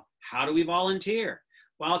ask, you know, how do we volunteer?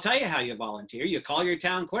 Well, I'll tell you how you volunteer. You call your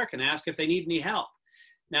town clerk and ask if they need any help.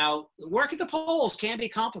 Now, work at the polls can be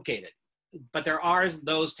complicated, but there are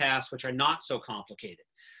those tasks which are not so complicated.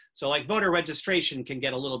 So like voter registration can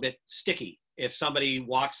get a little bit sticky. If somebody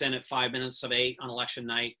walks in at 5 minutes of 8 on election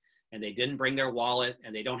night and they didn't bring their wallet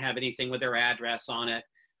and they don't have anything with their address on it,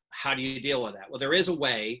 how do you deal with that? Well, there is a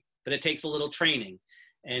way, but it takes a little training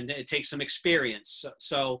and it takes some experience.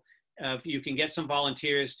 So if you can get some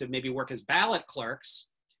volunteers to maybe work as ballot clerks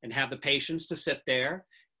and have the patience to sit there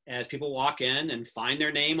as people walk in and find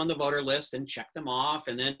their name on the voter list and check them off,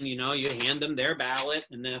 and then, you know, you hand them their ballot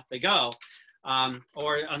and then if they go.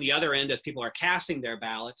 Or on the other end, as people are casting their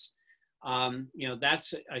ballots, you know,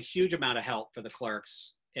 that's a huge amount of help for the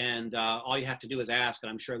clerks. And all you have to do is ask, and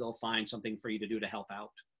I'm sure they'll find something for you to do to help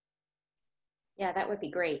out. Yeah, that would be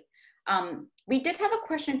great. We did have a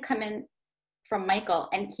question come in from Michael,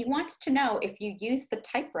 and he wants to know if you use the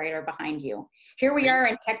typewriter behind you. Here we are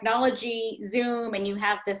in technology, Zoom, and you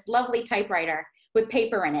have this lovely typewriter with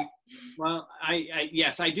paper in it. Well,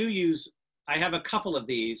 yes, I do use, I have a couple of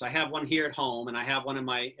these. I have one here at home and I have one in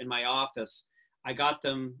my office. I got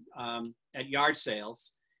them at yard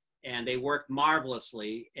sales and they work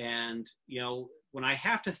marvelously. And, you know, when I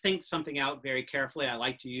have to think something out very carefully, I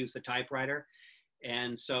like to use the typewriter.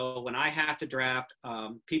 And so when I have to draft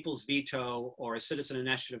people's veto or a citizen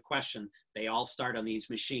initiative question, they all start on these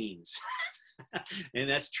machines. And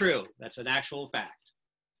that's true. That's an actual fact.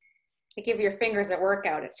 To give your fingers a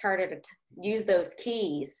workout, it's harder to use those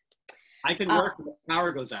keys. I can work when the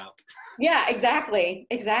power goes out. Yeah, exactly.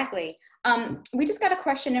 Exactly. We just got a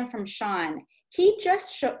question in from Sean. He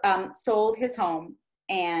just sold his home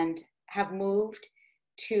and have moved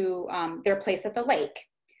to their place at the lake.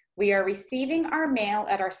 We are receiving our mail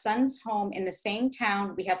at our son's home in the same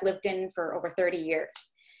town we have lived in for over 30 years.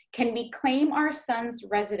 Can we claim our son's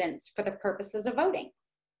residence for the purposes of voting?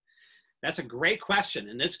 That's a great question.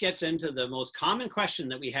 And this gets into the most common question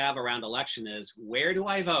that we have around election is, where do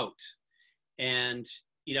I vote? And,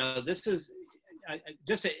 you know, this is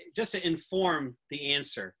just to inform the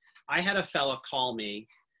answer. I had a fellow call me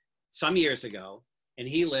some years ago, and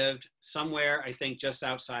he lived somewhere, I think, just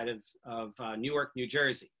outside of Newark, New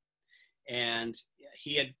Jersey. And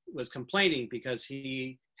he was complaining because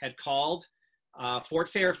he had called Fort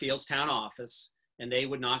Fairfield's town office and they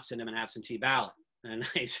would not send him an absentee ballot. And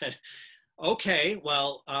I said, okay,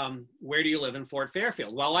 well, where do you live in Fort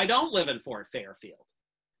Fairfield? Well, I don't live in Fort Fairfield.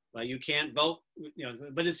 Well, you can't vote, you know,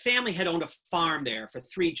 but his family had owned a farm there for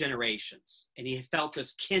 3 generations, and he felt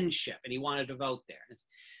this kinship, and he wanted to vote there.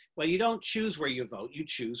 Well, you don't choose where you vote, you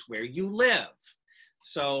choose where you live.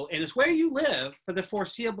 So, and it's where you live for the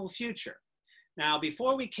foreseeable future. Now,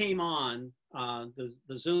 before we came on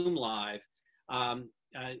the Zoom Live,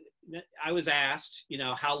 I was asked, you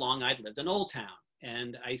know, how long I'd lived in Old Town.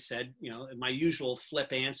 And I said, you know, my usual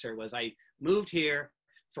flip answer was I moved here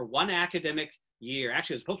for 1 academic year.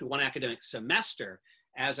 Actually, it was supposed to be 1 academic semester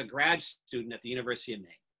as a grad student at the University of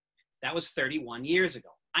Maine. That was 31 years ago.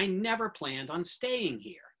 I never planned on staying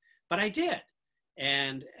here, but I did.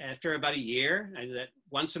 And after about a year, that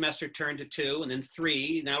 1 semester turned to 2 and then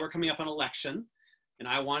 3. Now we're coming up on election. And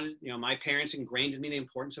I wanted, you know, my parents ingrained in me the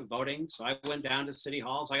importance of voting. So I went down to City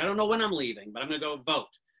Hall. It's like, I don't know when I'm leaving, but I'm going to go vote.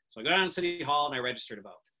 So I go down to City Hall and I register to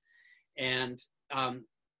vote. And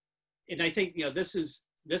I think, you know, this is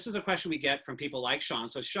a question we get from people like Sean.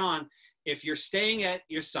 So Sean, if you're staying at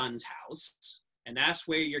your son's house and that's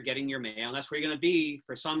where you're getting your mail, and that's where you're going to be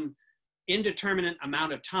for some indeterminate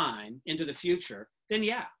amount of time into the future, then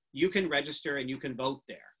yeah, you can register and you can vote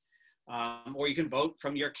there. Or you can vote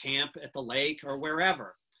from your camp at the lake or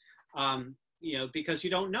wherever, you know, because you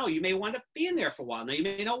don't know. You may want to be in there for a while. Now, you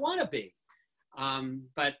may not want to be,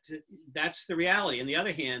 but that's the reality. On the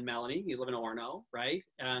other hand, Melanie, you live in Orono, right?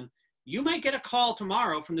 You might get a call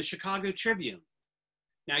tomorrow from the Chicago Tribune.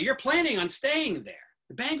 Now, you're planning on staying there.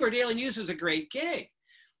 The Bangor Daily News is a great gig.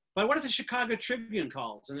 But what if the Chicago Tribune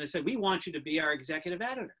calls and they said, we want you to be our executive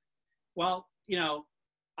editor? Well, you know,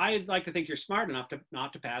 I'd like to think you're smart enough to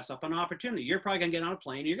not to pass up an opportunity. You're probably going to get on a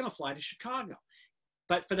plane and you're going to fly to Chicago.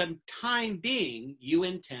 But for the time being, you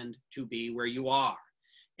intend to be where you are.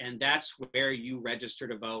 And that's where you register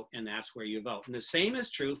to vote, and that's where you vote. And the same is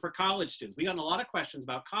true for college students. We got a lot of questions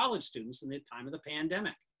about college students in the time of the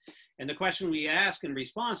pandemic. And the question we ask in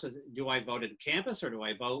response is, do I vote at campus or do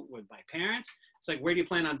I vote with my parents? It's like, where do you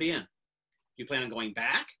plan on being? Do you plan on going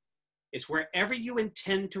back? It's wherever you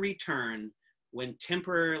intend to return when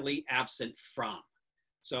temporarily absent from.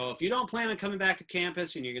 So if you don't plan on coming back to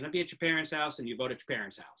campus and you're going to be at your parents' house, then you vote at your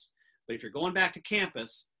parents' house. But if you're going back to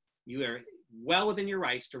campus, you are well within your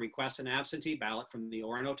rights to request an absentee ballot from the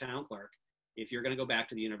Orono town clerk if you're going to go back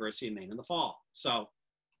to the University of Maine in the fall. So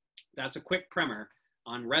that's a quick primer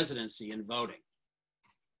on residency and voting.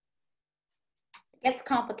 It gets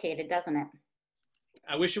complicated, doesn't it?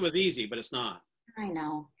 I wish it was easy, but it's not. I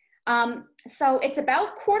know. So it's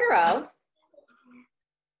about quarter of,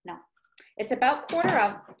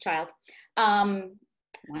 child.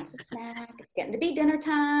 Wants a snack. It's getting to be dinner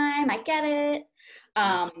time. I get it.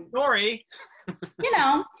 Sorry. You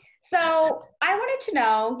know, so I wanted to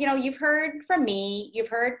know, you know, you've heard from me, you've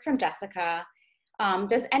heard from Jessica.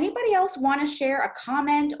 Does anybody else want to share a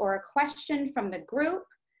comment or a question from the group?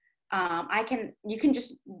 You can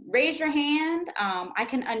just raise your hand. I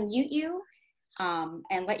can unmute you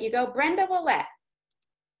and let you go. Brenda will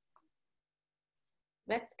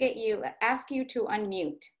ask you to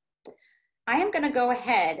unmute. I am going to go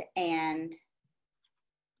ahead and,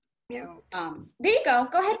 there you go.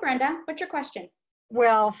 Go ahead, Brenda. What's your question?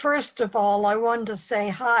 Well, first of all, I wanted to say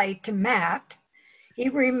hi to Matt. He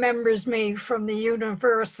remembers me from the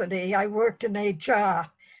university. I worked in HR,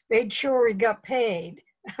 made sure he got paid.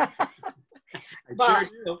 I sure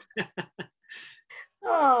do.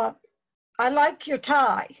 I like your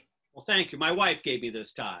tie. Well, thank you. My wife gave me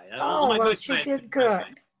this tie. Oh, well, she did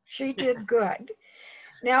good. She did good.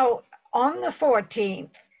 Now, on the 14th,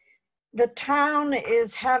 the town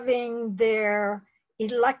is having their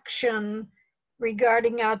election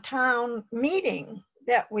regarding our town meeting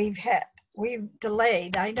that we've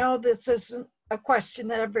delayed. I know this isn't a question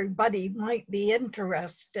that everybody might be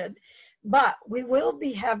interested, but we will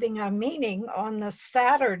be having a meeting on the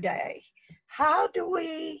Saturday. How do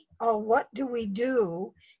we, or what do we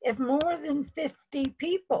do if more than 50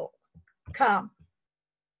 people come?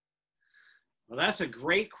 Well, that's a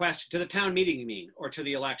great question. To the town meeting, you mean, or to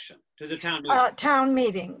the election? To the town meeting? Town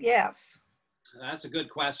meeting, yes. That's a good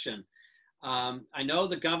question. I know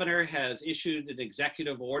the governor has issued an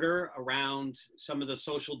executive order around some of the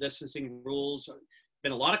social distancing rules.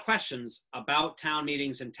 Been a lot of questions about town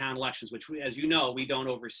meetings and town elections, which, as you know, we don't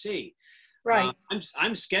oversee. Right.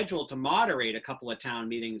 I'm scheduled to moderate a couple of town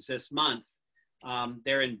meetings this month.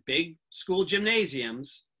 They're in big school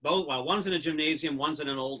gymnasiums. Both, well, one's in a gymnasium, one's in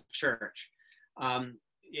an old church. I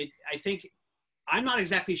think I'm not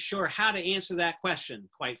exactly sure how to answer that question,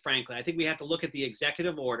 quite frankly. I think we have to look at the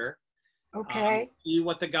executive order. Okay. See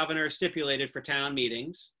what the governor stipulated for town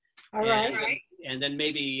meetings. All right. And then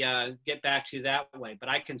maybe get back to you that way. But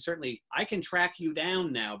I can track you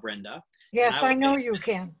down now, Brenda. Yes, I know you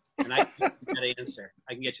can. And I can get you that answer.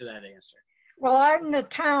 I can get you that answer. Well, I'm the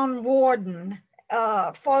town warden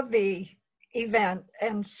for the event,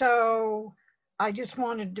 and so I just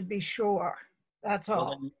wanted to be sure. That's all.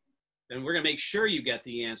 Well, then we're going to make sure you get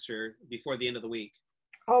the answer before the end of the week.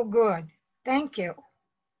 Oh, good. Thank you.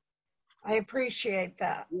 I appreciate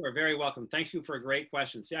that. You are very welcome. Thank you for a great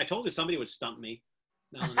question. See, I told you somebody would stump me.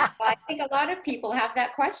 Melanie. Well, I think a lot of people have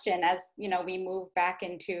that question as, you know, we move back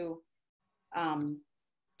into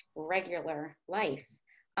regular life.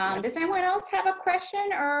 Does anyone else have a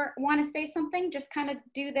question or want to say something? Just kind of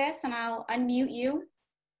do this and I'll unmute you.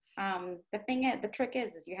 The trick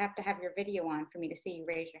is you have to have your video on for me to see you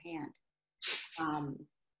raise your hand,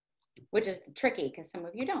 which is tricky because some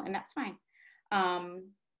of you don't, and that's fine.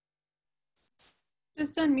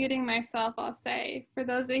 Just unmuting myself, I'll say, for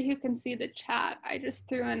those of you who can see the chat, I just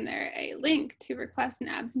threw in there a link to request an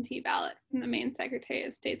absentee ballot from the Maine Secretary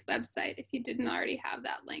of State's website if you didn't already have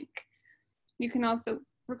that link. You can also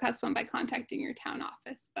request one by contacting your town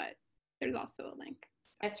office, but there's also a link.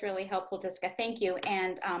 That's really helpful, Jessica. Thank you.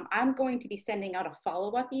 And I'm going to be sending out a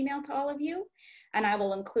follow-up email to all of you, and I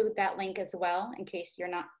will include that link as well in case you're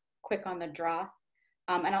not quick on the draw.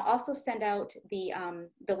 And I'll also send out the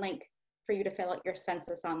link for you to fill out your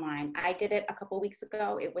census online. I did it a couple weeks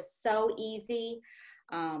ago. It was so easy.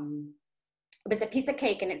 It was a piece of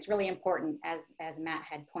cake, and it's really important, as Matt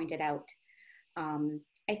had pointed out.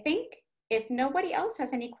 I think if nobody else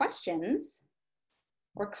has any questions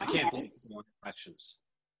or comments. I can't think of more questions.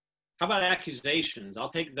 How about accusations? I'll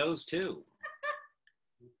take those too.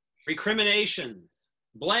 Recriminations,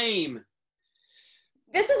 blame.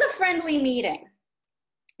 This is a friendly meeting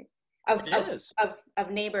of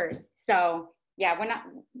neighbors. So yeah, we're not,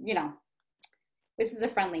 you know, this is a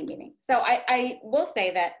friendly meeting. So I will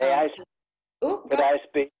say that. Could I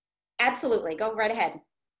speak? Absolutely, go right ahead.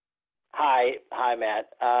 Hi, Matt.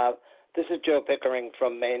 This is Joe Pickering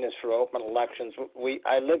from Maine is for Open Elections.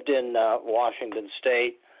 I lived in Washington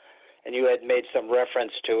State, and you had made some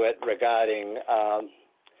reference to it regarding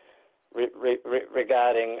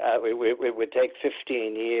it would take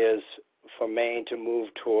 15 years for Maine to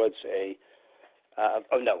move towards a.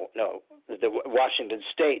 The Washington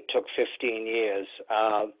State took 15 years.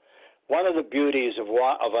 One of the beauties of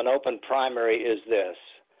an open primary is this.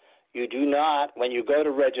 You do not, when you go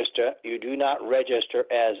to register, you do not register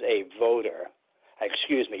as a voter.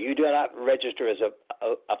 Excuse me, you do not register as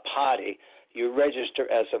a party. You register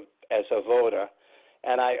as a voter.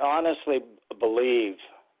 And I honestly believe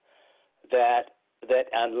that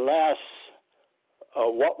unless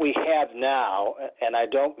what we have now, and I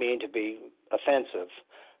don't mean to be offensive,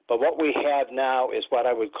 but what we have now is what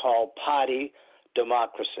I would call party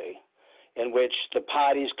democracy, in which the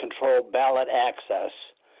parties control ballot access,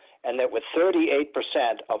 and that with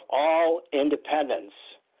 38% of all independents,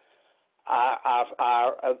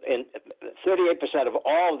 38% of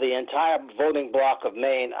all the entire voting bloc of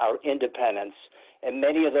Maine are independents, and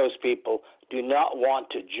many of those people do not want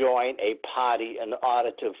to join a party in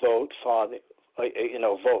order to vote for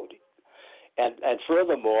vote. And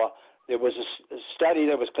furthermore, there was a study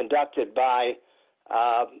that was conducted by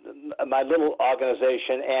my little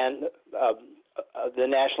organization and the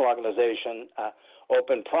national organization,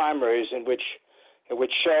 Open Primaries, in which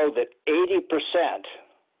showed that 80%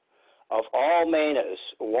 of all Mainers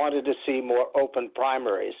wanted to see more open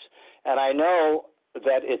primaries. And I know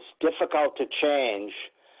that it's difficult to change,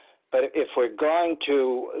 but if we're going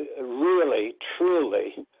to really,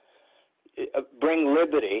 truly bring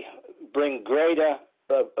liberty, bring greater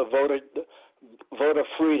voter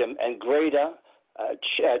freedom and greater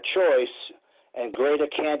choice and greater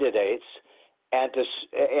candidates, and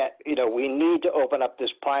we need to open up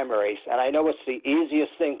this primaries. And I know it's the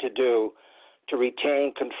easiest thing to do to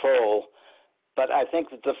retain control, but I think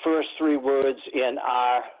that the first three words in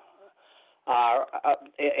our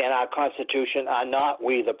Constitution are not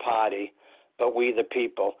 "we the party," but "we the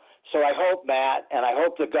people." So I hope, Matt, and I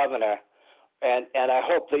hope the governor, and I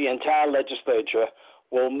hope the entire legislature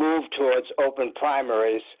will move towards open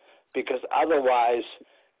primaries, because otherwise,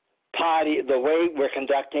 the way we're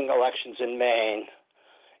conducting elections in Maine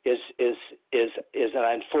is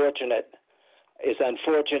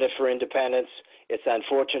unfortunate for independents. It's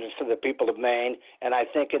unfortunate for the people of Maine, and I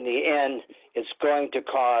think in the end, it's going to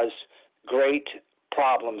cause great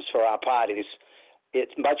problems for our parties.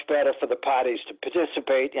 It's much better for the parties to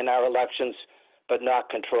participate in our elections, but not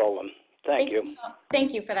control them. Thank you.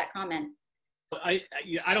 Thank you for that comment. I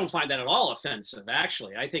don't find that at all offensive,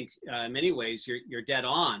 actually. I think in many ways you're dead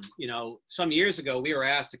on. You know, some years ago we were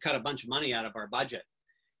asked to cut a bunch of money out of our budget,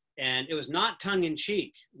 And it was not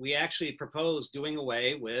tongue-in-cheek. We actually proposed doing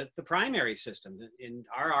away with the primary system. And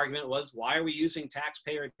our argument was, why are we using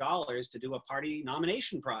taxpayer dollars to do a party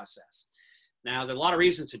nomination process? Now, there are a lot of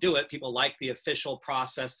reasons to do it. People like the official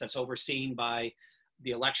process that's overseen by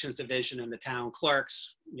the elections division and the town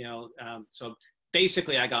clerks, so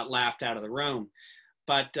basically I got laughed out of the room.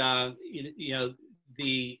 But, the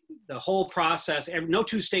whole process, no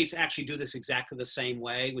two states actually do this exactly the same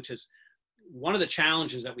way, which is one of the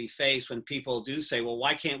challenges that we face when people do say, well,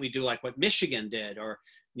 why can't we do like what Michigan did or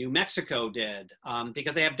New Mexico did?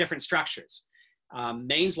 Because they have different structures.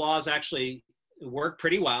 Maine's laws actually work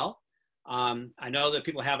pretty well. I know that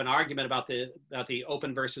people have an argument about the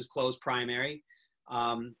open versus closed primary.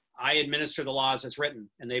 I administer the laws as written,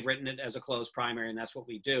 and they've written it as a closed primary, and that's what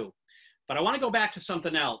we do. But I want to go back to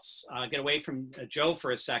something else, get away from Joe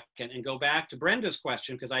for a second and go back to Brenda's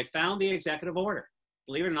question, because I found the executive order.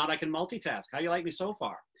 Believe it or not, I can multitask. How do you like me so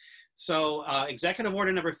far? So executive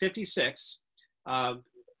order number 56,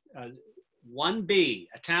 1B,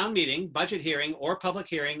 a town meeting, budget hearing, or public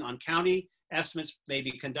hearing on county estimates may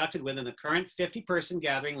be conducted within the current 50-person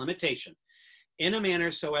gathering limitation in a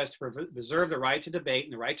manner so as to preserve the right to debate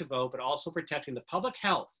and the right to vote, but also protecting the public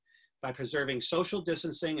health by preserving social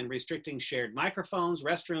distancing and restricting shared microphones,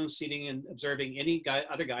 restrooms, seating, and observing any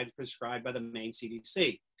other guidance prescribed by the Maine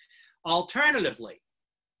CDC. Alternatively,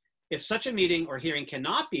 if such a meeting or hearing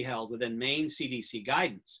cannot be held within Maine CDC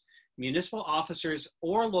guidance, municipal officers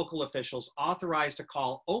or local officials authorized to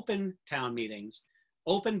call open town meetings,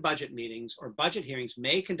 open budget meetings, or budget hearings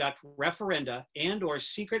may conduct referenda and or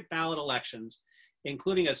secret ballot elections,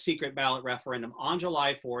 including a secret ballot referendum on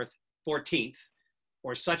July 14th,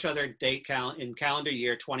 or such other date in calendar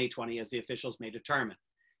year 2020 as the officials may determine.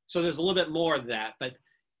 So there's a little bit more of that. But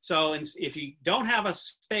so if you don't have a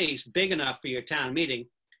space big enough for your town meeting,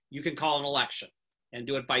 you can call an election and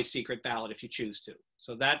do it by secret ballot if you choose to.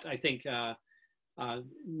 So that, I think,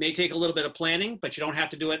 may take a little bit of planning, but you don't have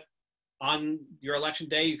to do it on your election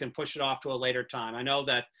day. You can push it off to a later time. I know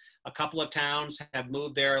that a couple of towns have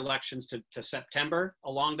moved their elections to September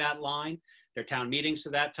along that line, their town meetings to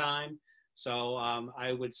that time. So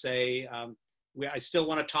I would say I still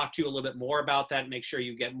want to talk to you a little bit more about that, make sure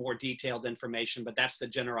you get more detailed information, but that's the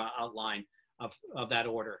general outline of that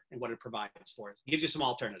order and what it provides for. It gives you some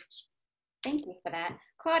alternatives. Thank you for that.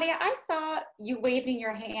 Claudia, I saw you waving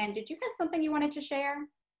your hand. Did you have something you wanted to share?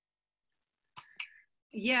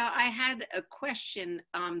 Yeah, I had a question.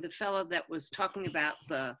 The fellow that was talking about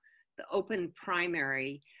the open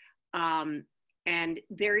primary, and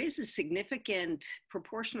there is a significant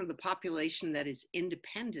proportion of the population that is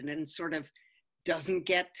independent and sort of doesn't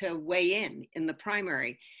get to weigh in the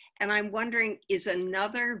primary. And I'm wondering, is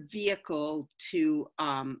another vehicle to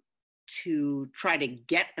try to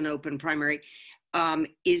get an open primary,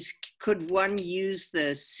 could one use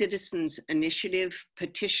the citizens initiative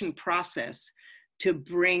petition process to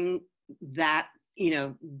bring that,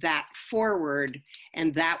 that forward,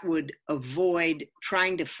 and that would avoid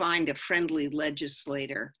trying to find a friendly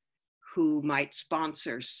legislator who might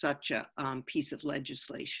sponsor such a piece of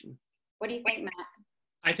legislation? What do you think, Matt?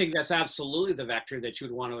 I think that's absolutely the vector that you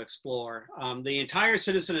would want to explore. The entire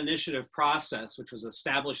citizen initiative process, which was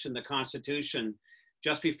established in the Constitution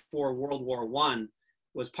just before World War I,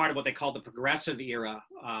 was part of what they called the progressive era,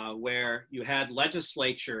 where you had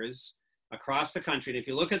legislatures across the country. And if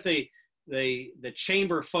you look at the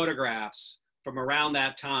chamber photographs from around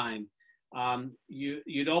that time,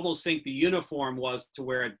 you'd almost think the uniform was to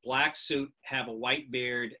wear a black suit, have a white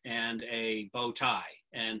beard, and a bow tie.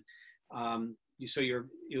 And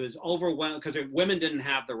it was overwhelmed because women didn't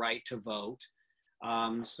have the right to vote.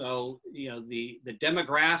 So the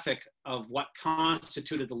demographic of what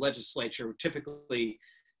constituted the legislature were typically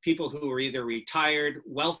people who were either retired,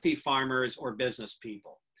 wealthy farmers, or business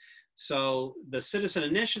people. So the citizen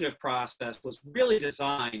initiative process was really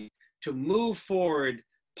designed to move forward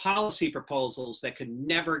policy proposals that could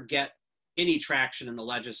never get any traction in the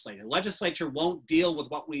legislature. The legislature won't deal with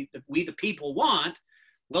what we the people want.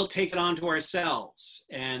 We'll take it on to ourselves.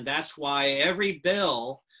 And that's why every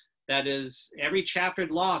bill every chaptered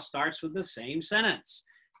law starts with the same sentence: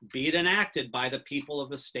 be it enacted by the people of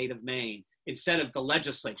the state of Maine, instead of the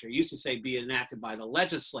legislature. It used to say be enacted by the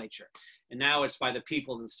legislature, and now it's by the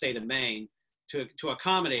people of the state of Maine to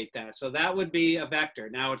accommodate that. So that would be a vector.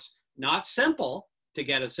 Now, it's not simple to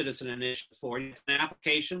get a citizen initiative forward. You have an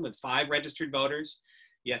application with 5 registered voters.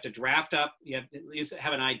 You have to draft up, you have to at least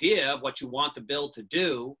have an idea of what you want the bill to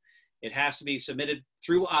do. It has to be submitted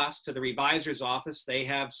through us to the revisor's office. They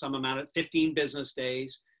have some amount of 15 business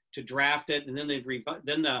days to draft it, and then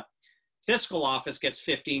fiscal office gets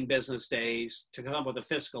 15 business days to come up with a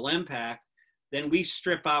fiscal impact. Then we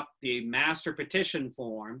strip up the master petition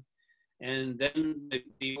form, and then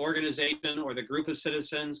the organization or the group of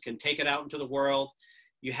citizens can take it out into the world.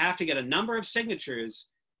 You have to get a number of signatures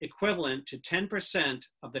equivalent to 10%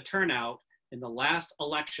 of the turnout in the last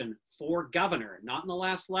election for governor, not in the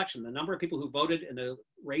last election, the number of people who voted in the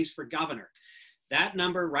race for governor. That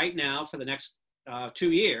number right now for the next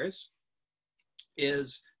 2 years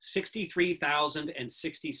is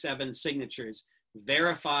 63,067 signatures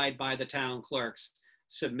verified by the town clerks,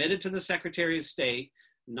 submitted to the Secretary of State,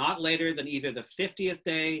 not later than either the 50th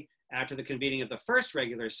day after the convening of the first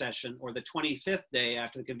regular session or the 25th day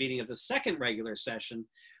after the convening of the second regular session.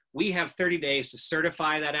 We have 30 days to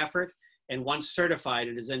certify that effort. And once certified,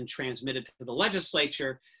 it is then transmitted to the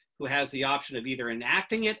legislature, who has the option of either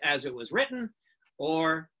enacting it as it was written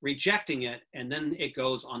or rejecting it, and then it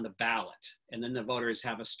goes on the ballot. And then the voters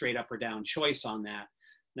have a straight up or down choice on that.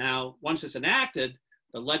 Now, once it's enacted,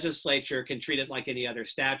 the legislature can treat it like any other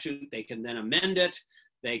statute. They can then amend it.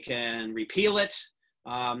 They can repeal it.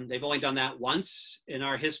 They've only done that once in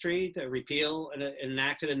our history, to repeal an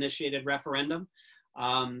enacted initiated referendum.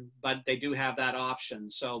 But they do have that option.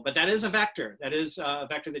 So, but that is a vector. That is a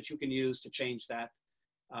vector that you can use to change that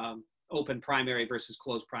open primary versus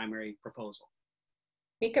closed primary proposal.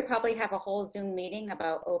 We could probably have a whole Zoom meeting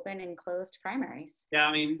about open and closed primaries. Yeah,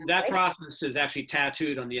 I mean, that process is actually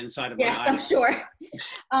tattooed on the inside of my eye. Yes, I'm sure.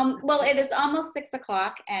 Well, it is almost 6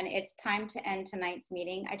 o'clock and it's time to end tonight's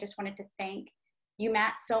meeting. I just wanted to thank you,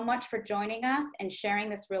 Matt, so much for joining us and sharing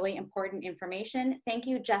this really important information. Thank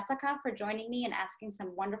you, Jessica, for joining me and asking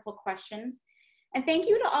some wonderful questions. And thank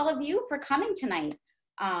you to all of you for coming tonight.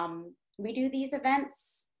 We do these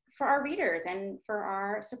events for our readers and for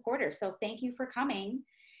our supporters. So thank you for coming.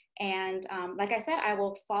 And like I said, I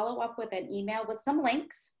will follow up with an email with some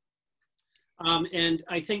links. And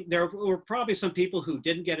I think there were probably some people who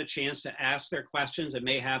didn't get a chance to ask their questions and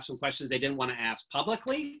may have some questions they didn't want to ask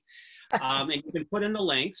publicly. And you can put in the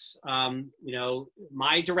links, you know,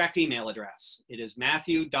 my direct email address. It is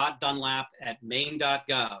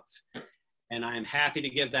matthew.dunlap@maine.gov. And I'm happy to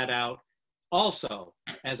give that out also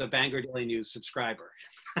as a Bangor Daily News subscriber.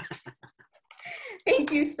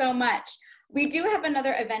 Thank you so much. We do have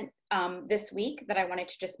another event this week that I wanted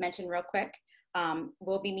to just mention real quick.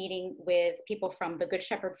 We'll be meeting with people from the Good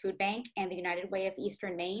Shepherd Food Bank and the United Way of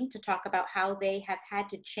Eastern Maine to talk about how they have had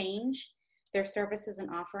to change their services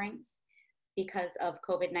and offerings because of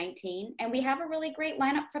COVID-19. And we have a really great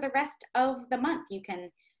lineup for the rest of the month. You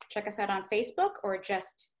can check us out on Facebook or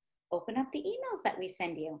just open up the emails that we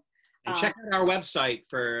send you. And check out our website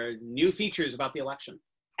for new features about the election.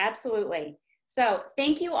 Absolutely. So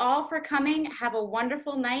thank you all for coming. Have a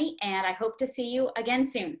wonderful night, and I hope to see you again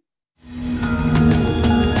soon.